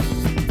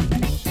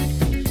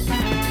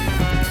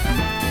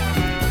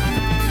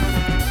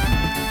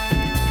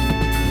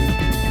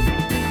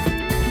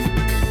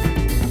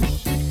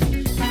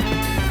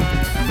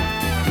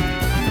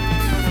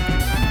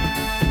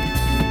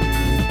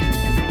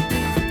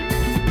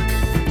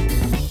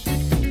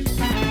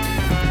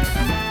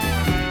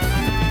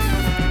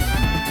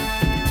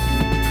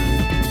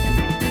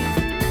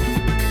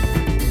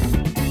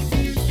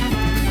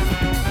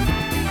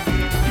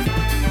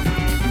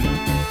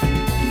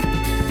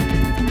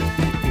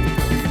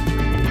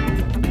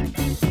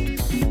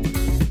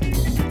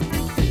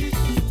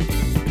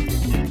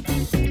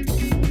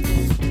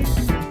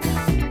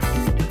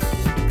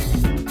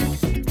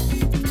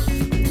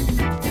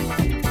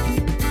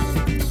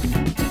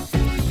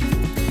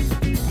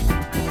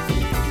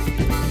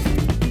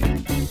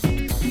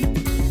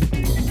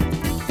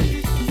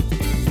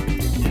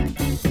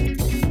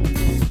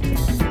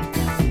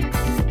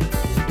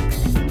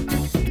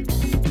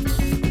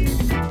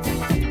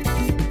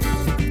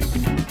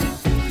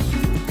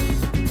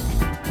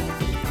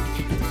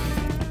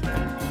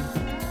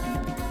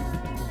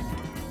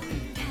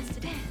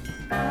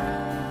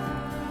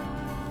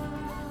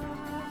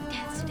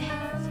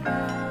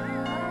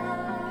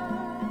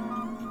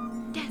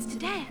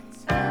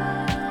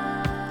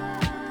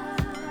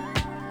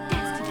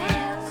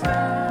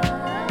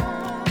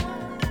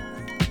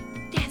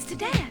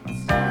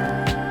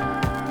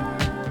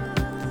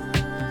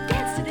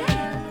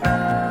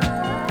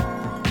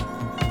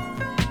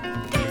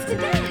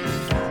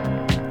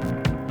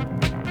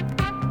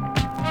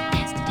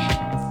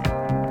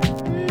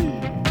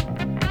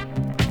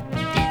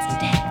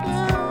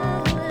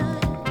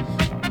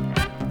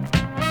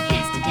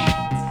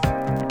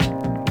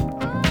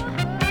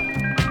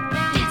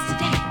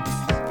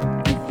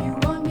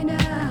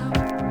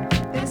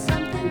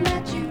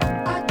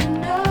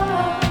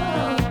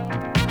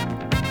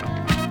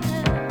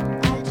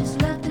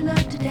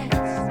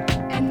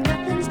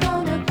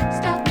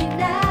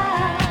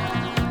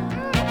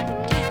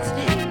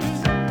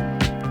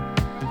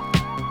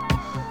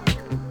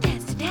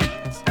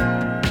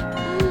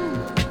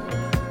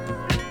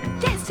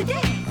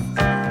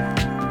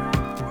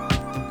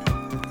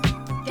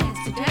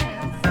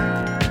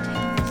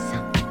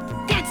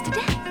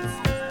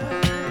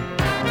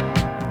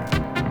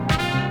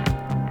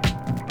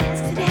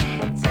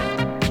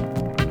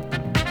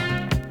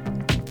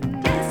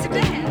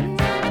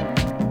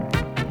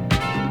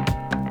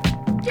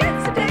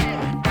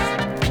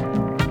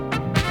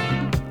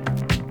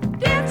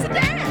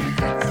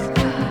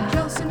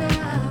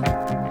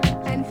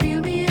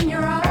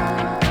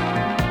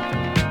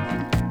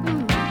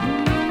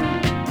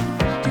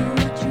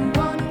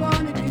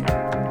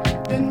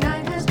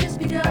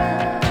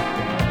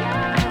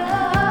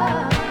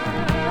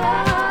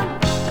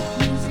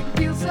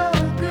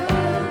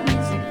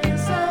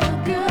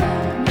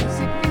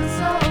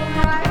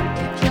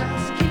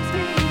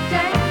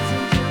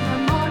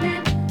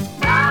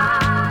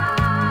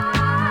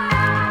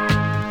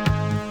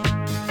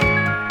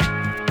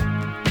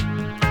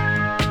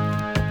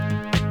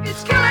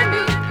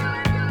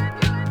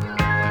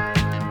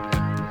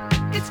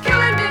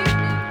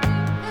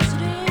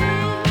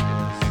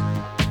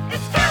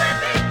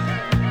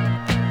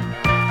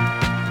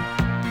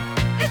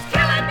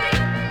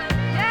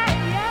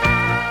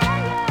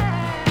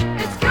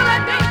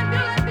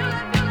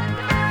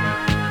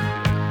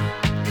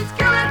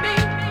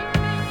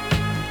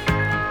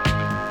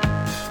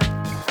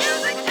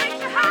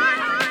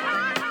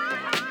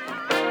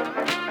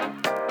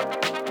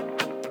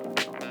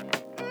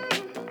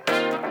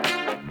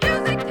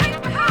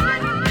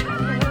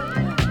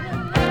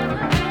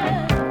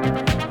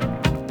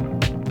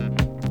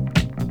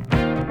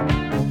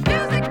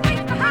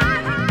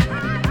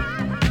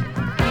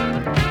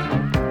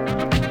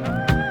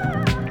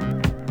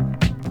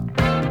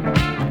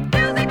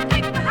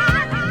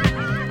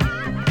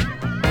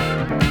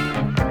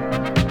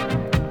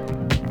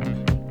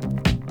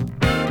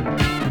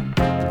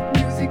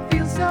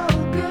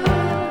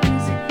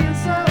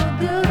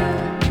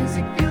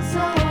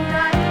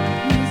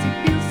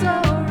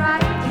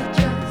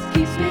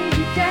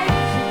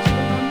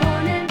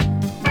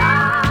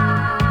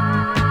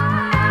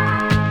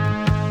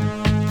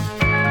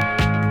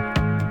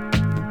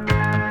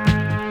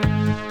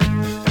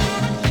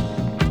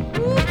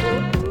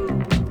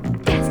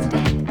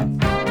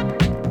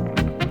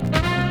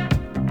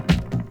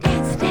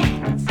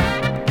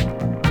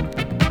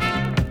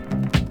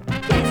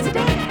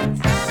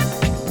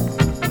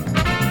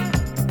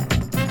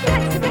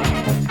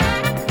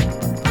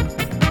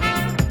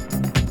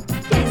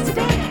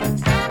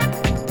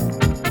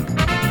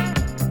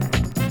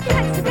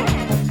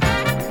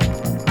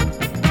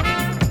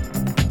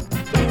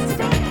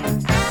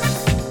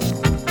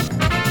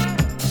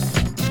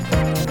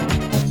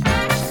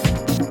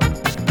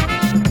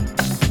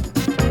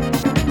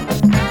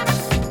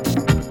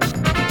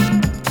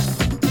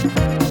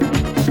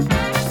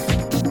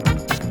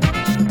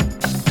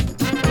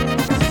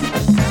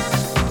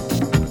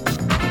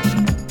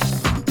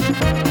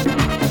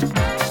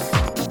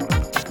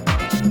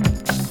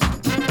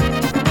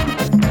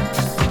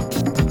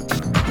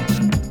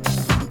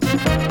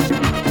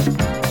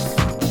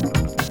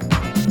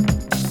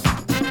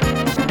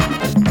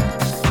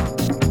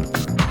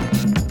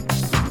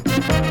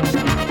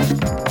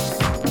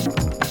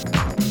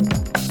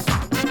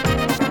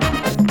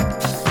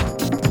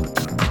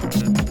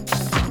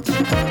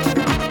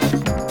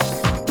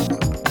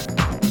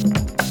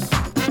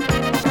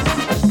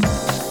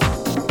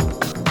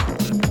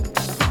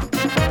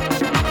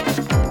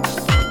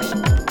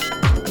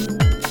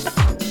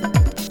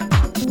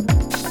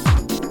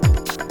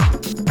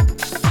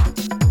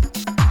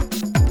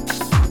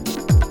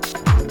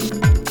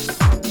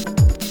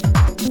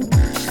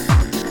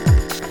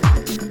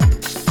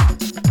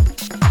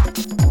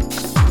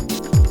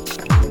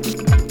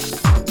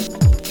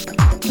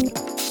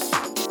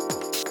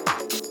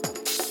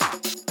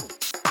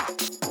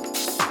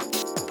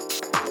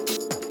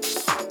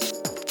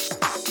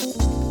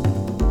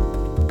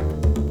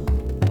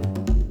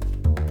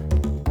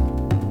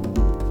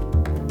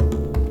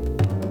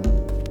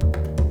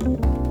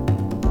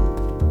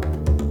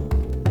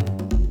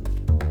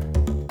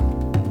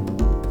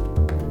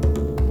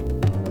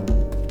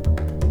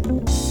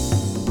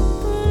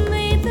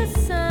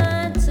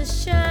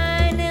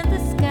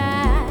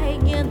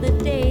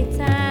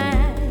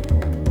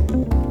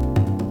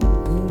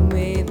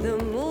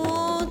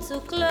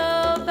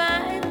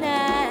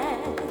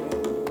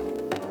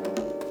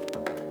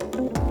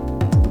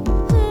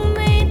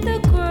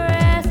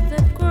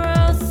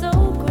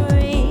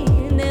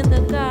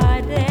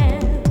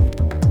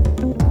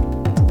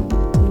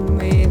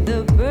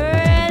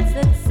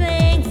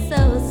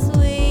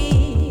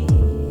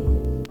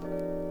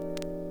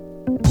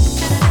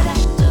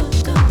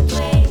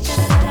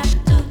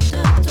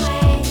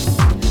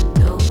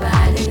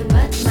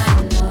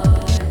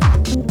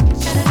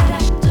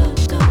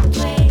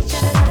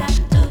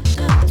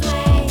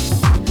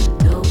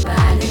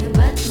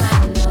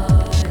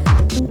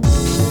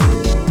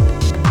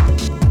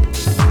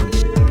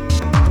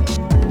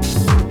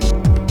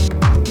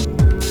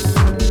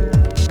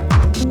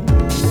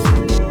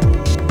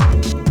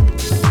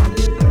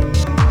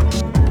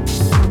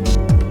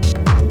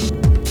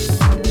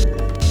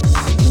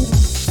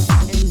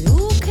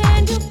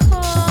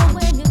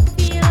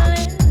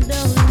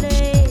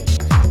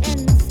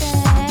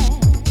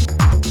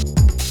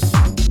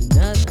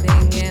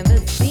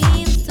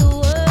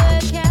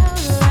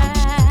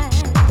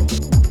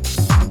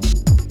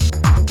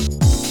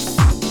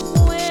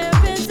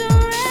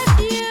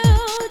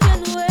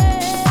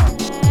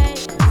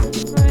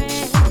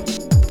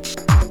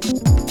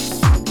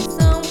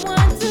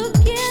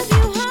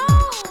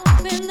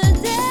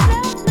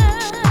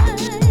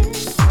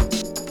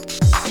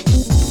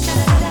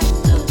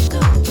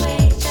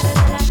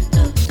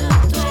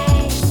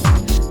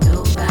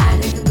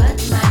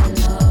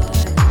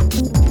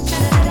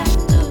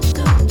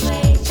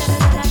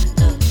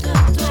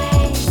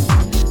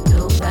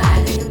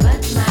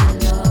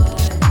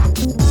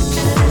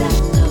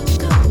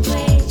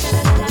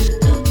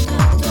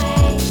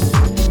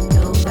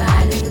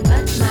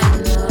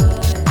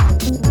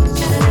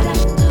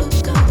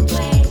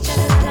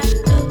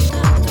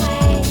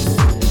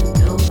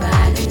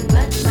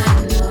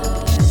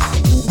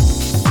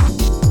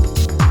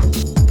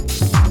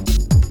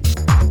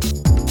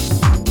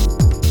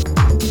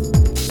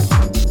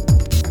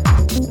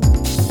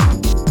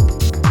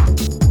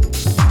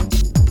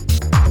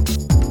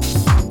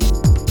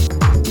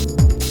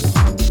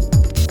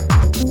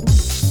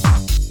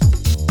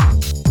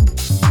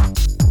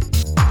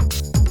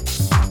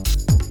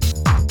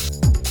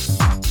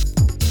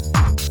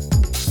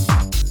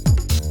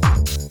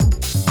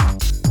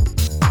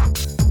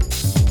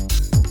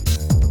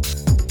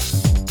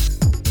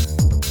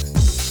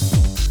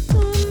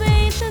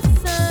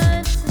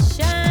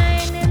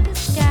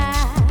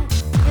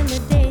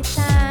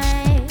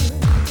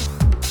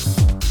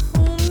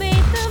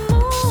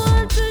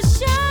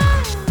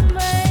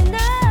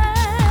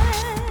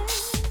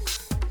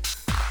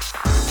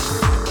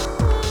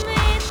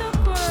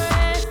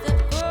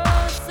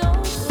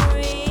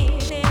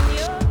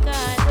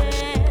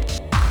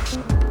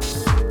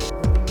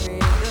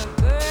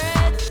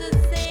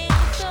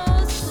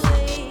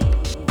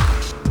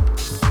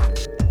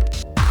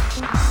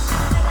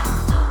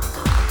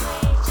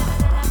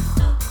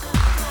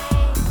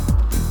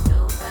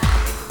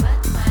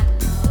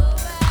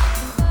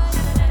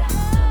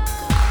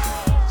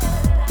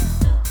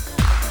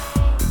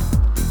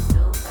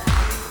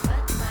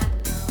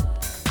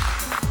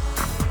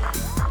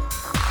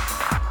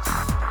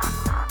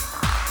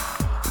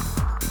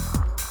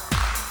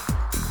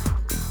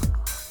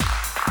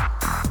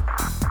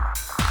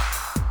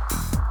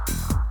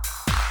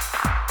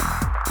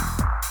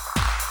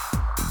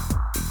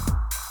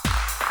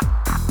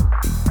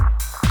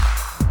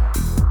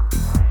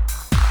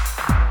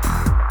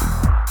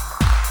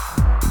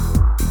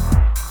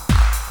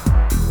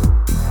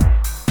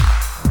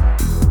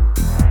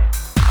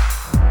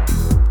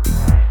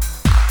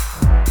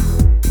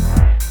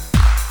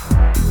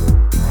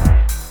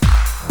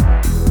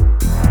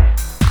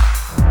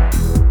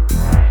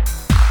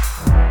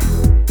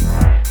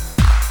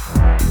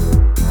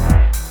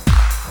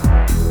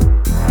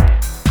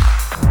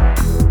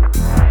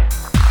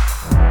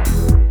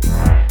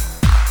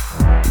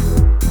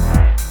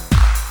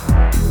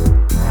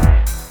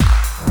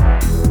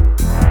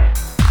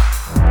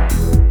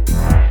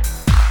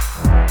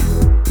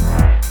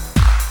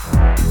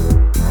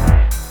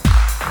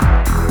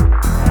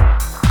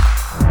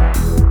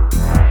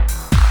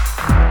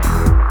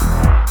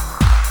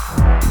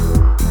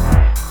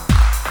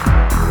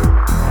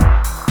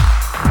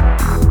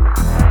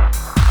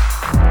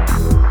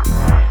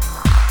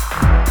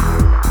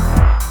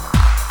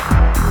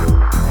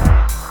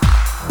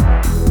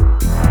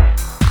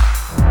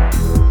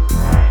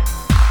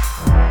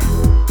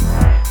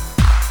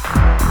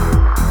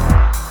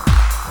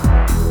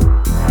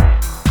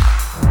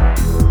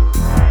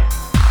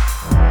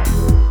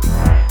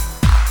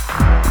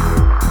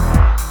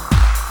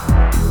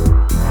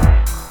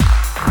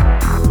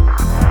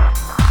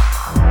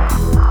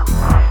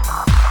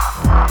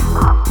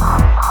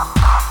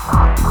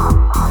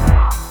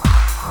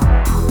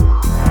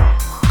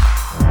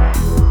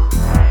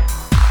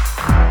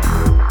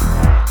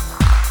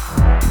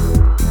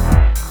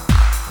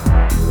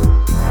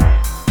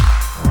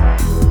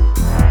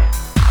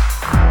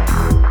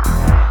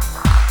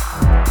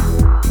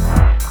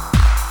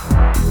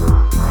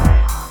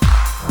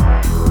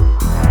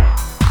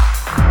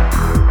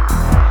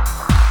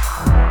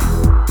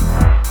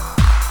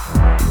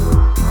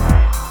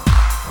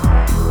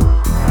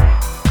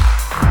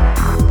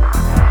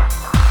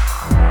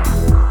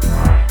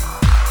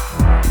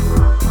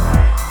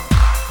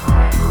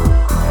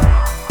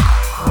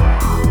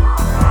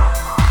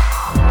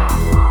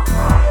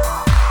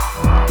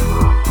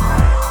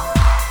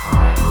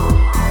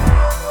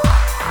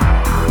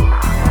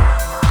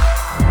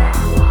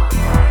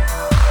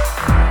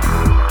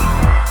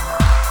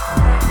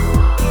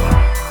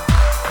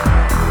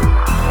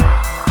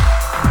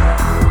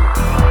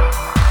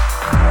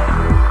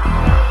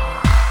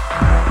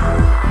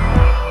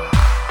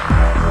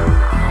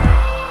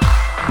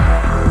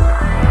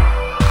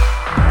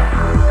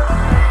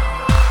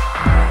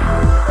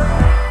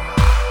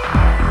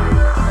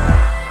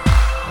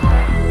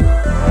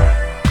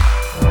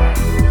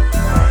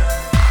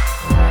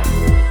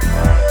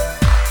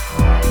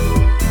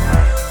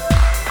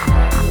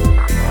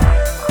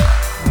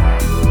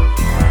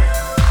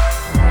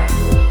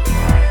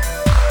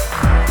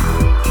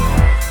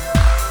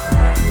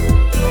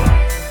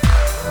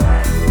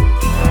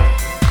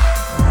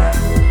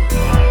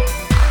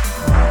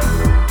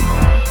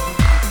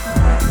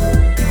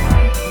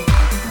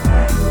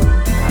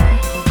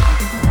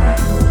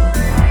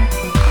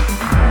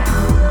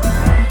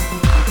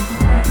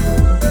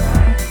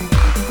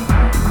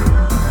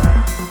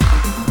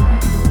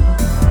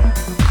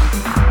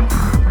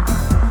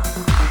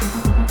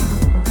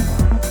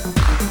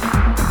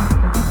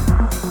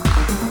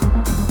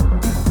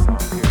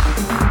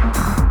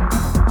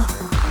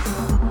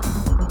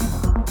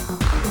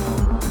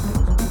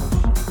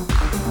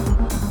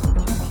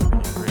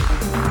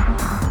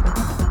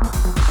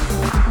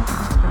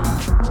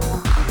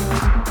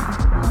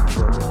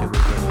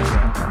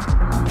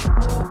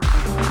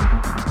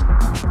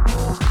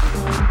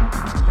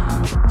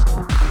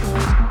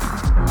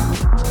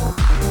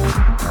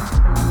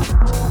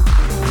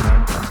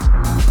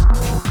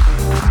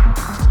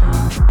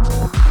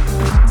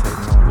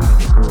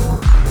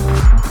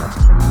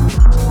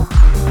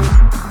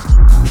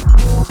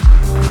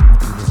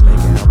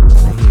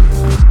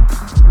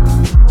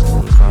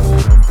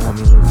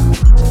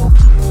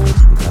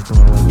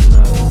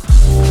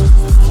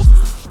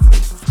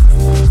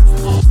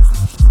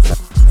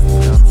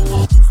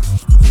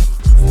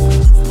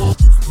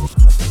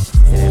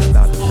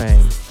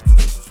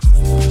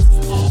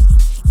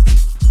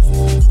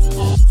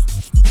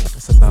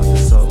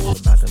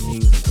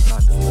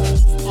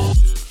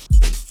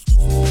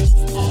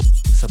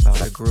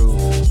 groove.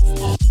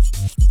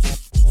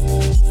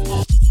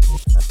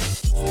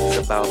 It's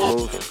about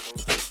moving.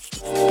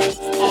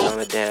 Get on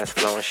the dance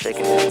floor and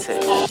shaking that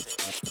tip.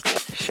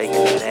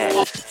 Shaking that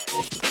ass.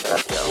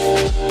 Yo.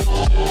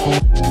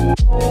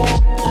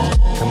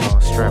 Come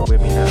on, strap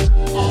with me now.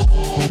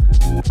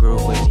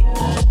 Groove with me.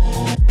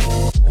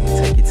 Let me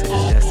take you to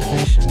this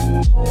destination.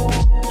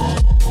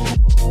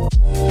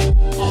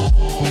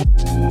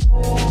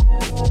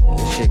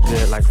 This shit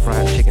good like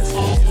fried chicken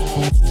skin.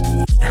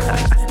 Yeah.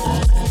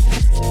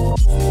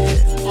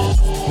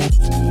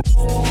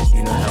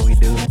 You know how we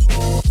do.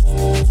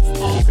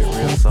 Keep it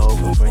real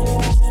soulful for you.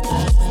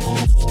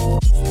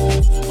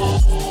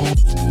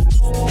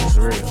 It's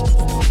real.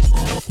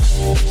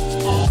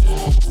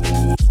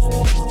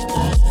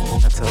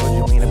 I told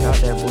you we ain't about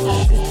that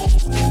bullshit.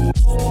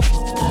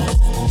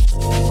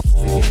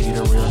 We give you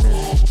the realness.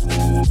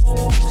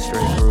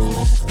 Straight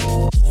grooves.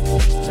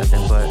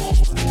 Nothing but.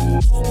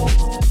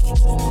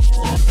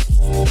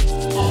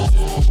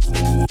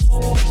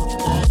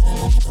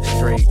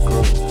 Straight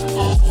grooves.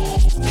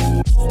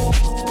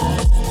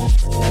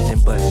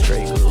 Nothing but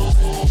straight grooves.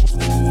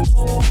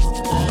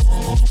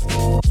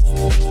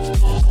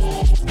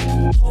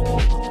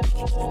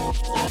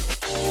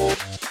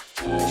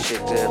 This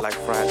shit good like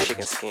fried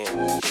chicken skin.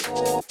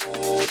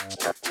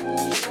 Yeah.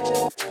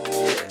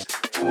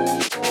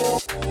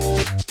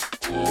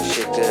 This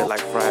shit good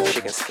like fried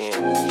chicken skin.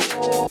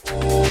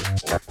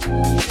 Yeah.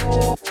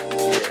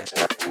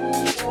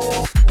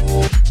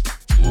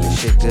 This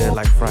shit good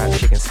like fried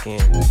chicken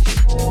skin.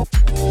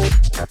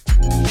 Yeah.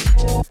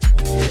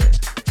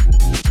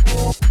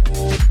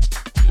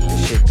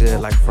 This shit good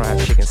like fried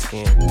chicken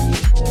skin.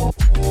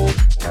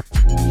 Yeah.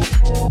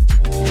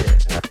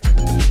 Yeah.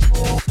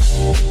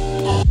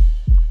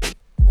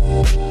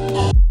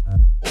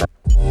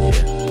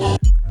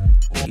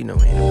 You know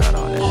we ain't about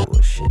all that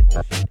bullshit.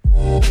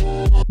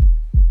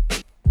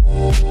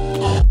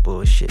 That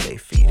bullshit they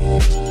feeding you.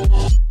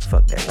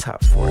 Fuck that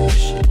top 40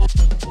 shit.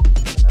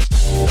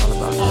 It's all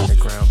about the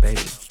underground,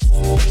 baby.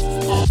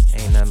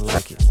 Ain't nothing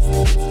like it.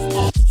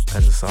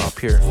 Cause it's all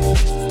pure.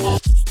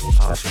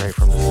 All straight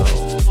from the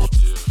soul.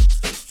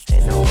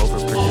 Ain't no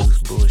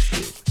overproduced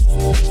bullshit.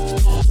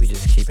 We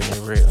just keeping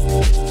it real.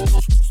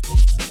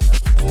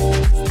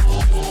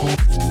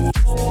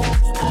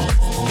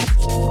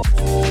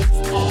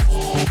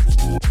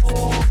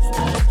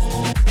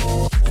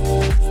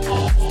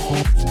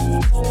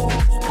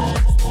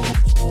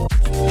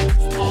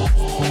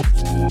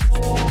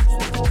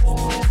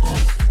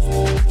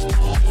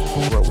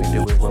 What we do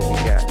with what we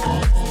got.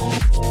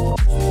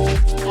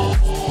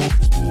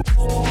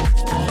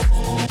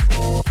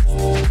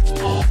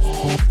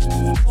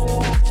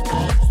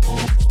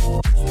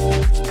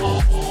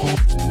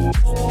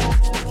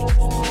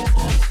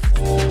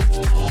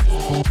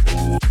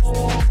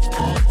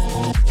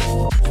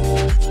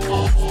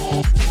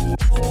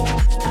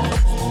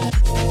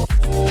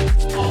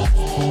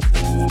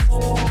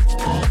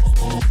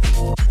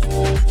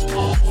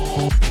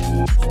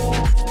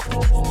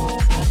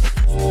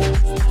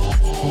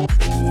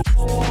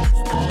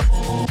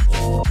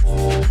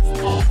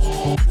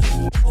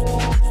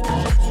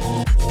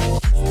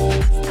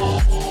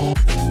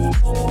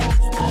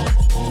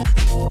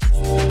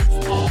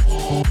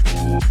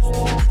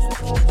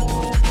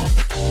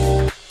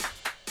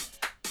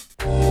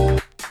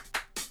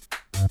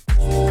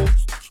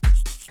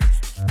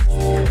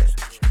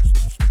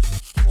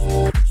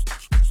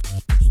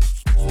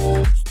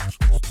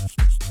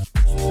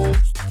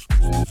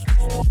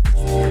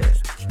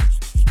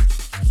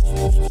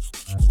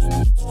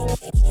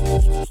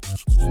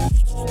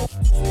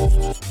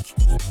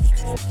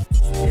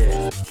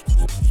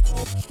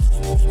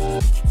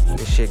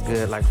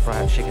 Good like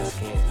fried chicken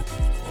skin.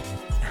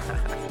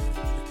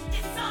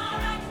 It's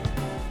alright,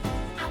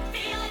 I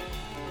feel it.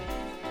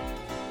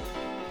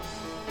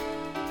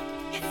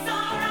 It's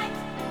alright,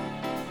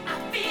 I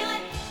feel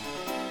it.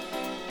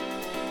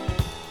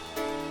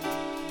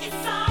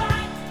 It's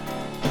alright,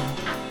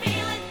 I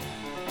feel it.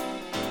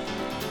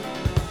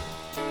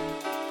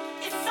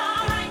 It's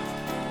alright,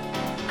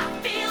 I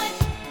feel it.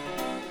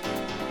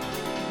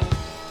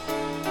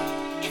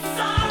 It's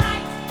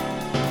alright,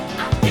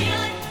 I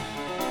feel it.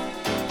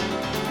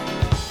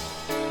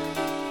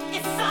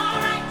 It's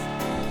alright.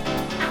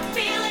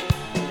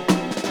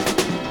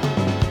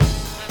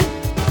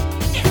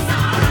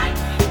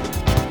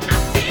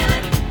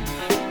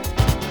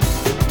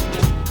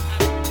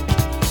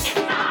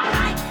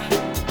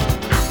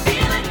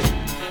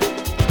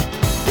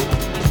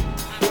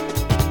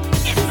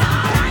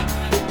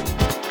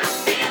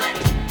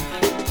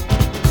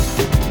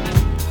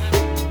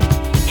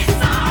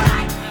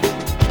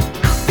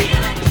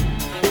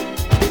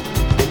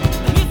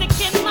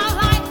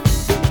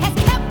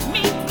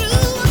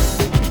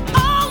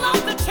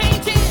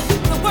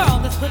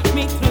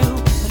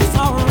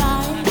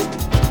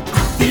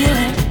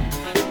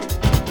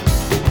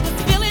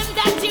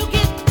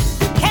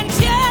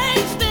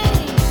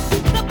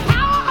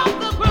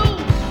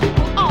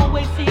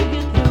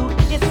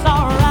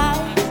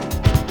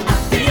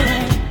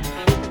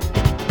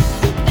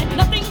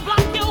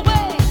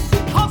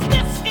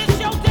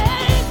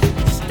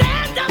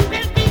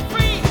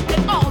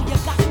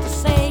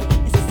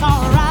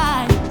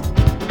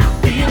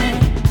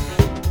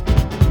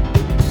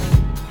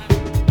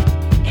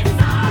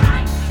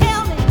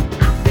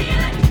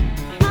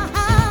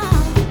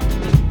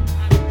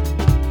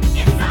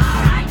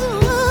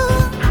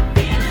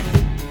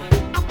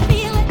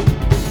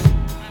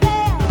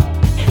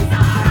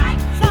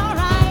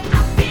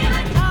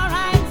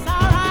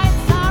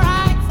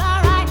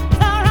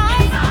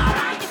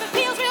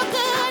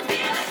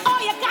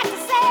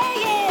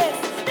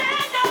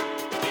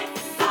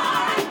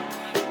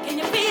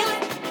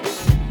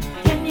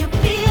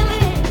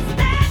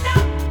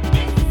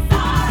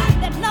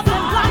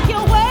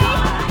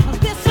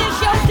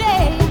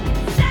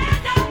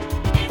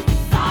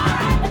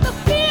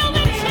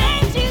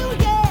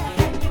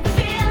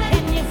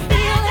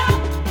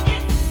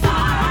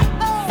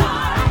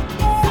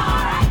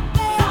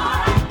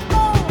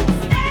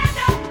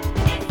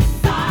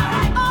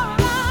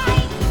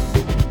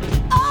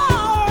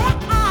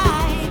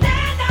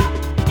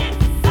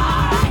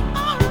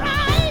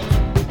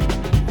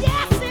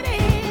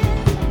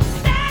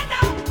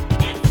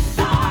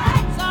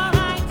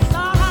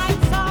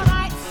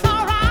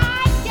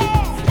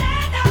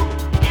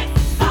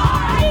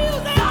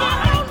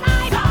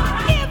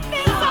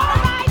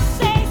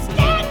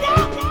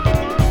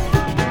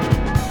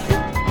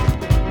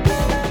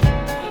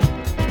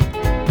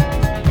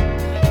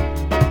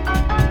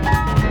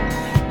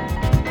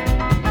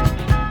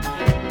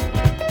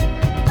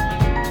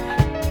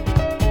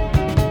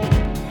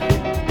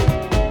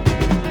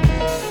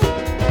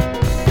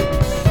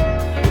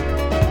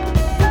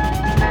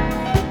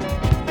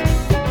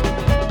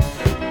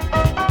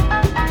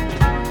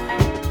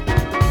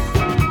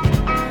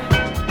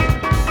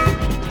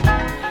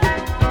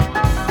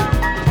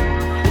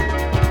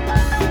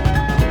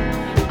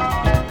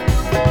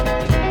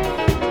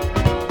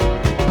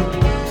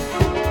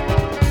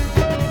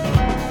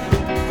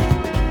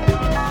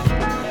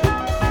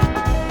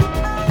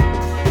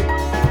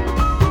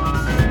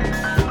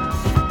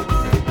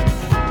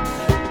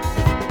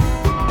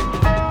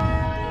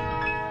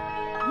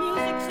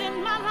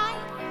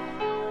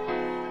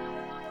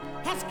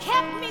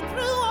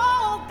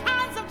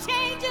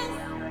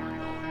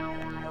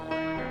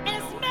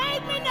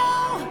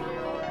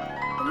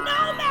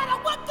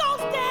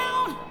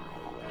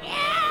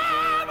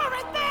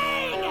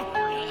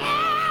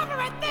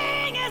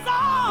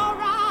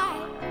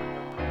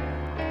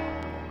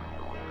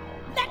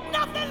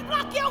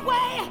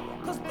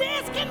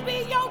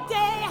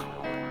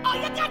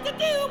 got to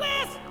do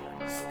is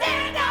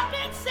stand up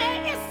and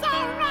say it's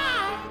all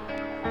right.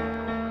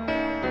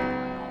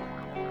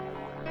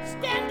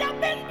 Stand up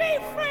and be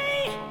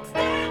free.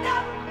 Stand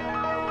up.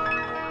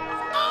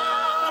 It's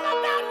all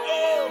about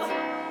you.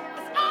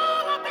 It's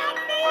all about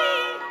me.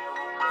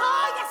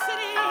 Oh, yes it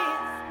is.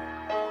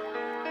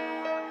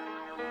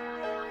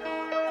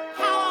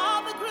 How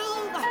all the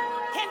groove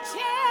can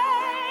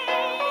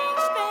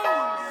change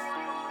things.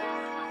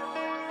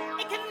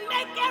 It can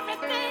make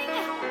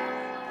everything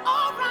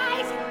all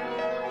right.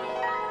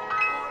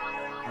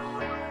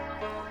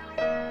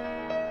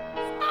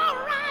 All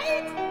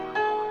right.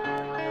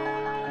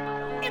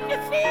 If you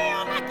feel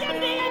like you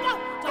need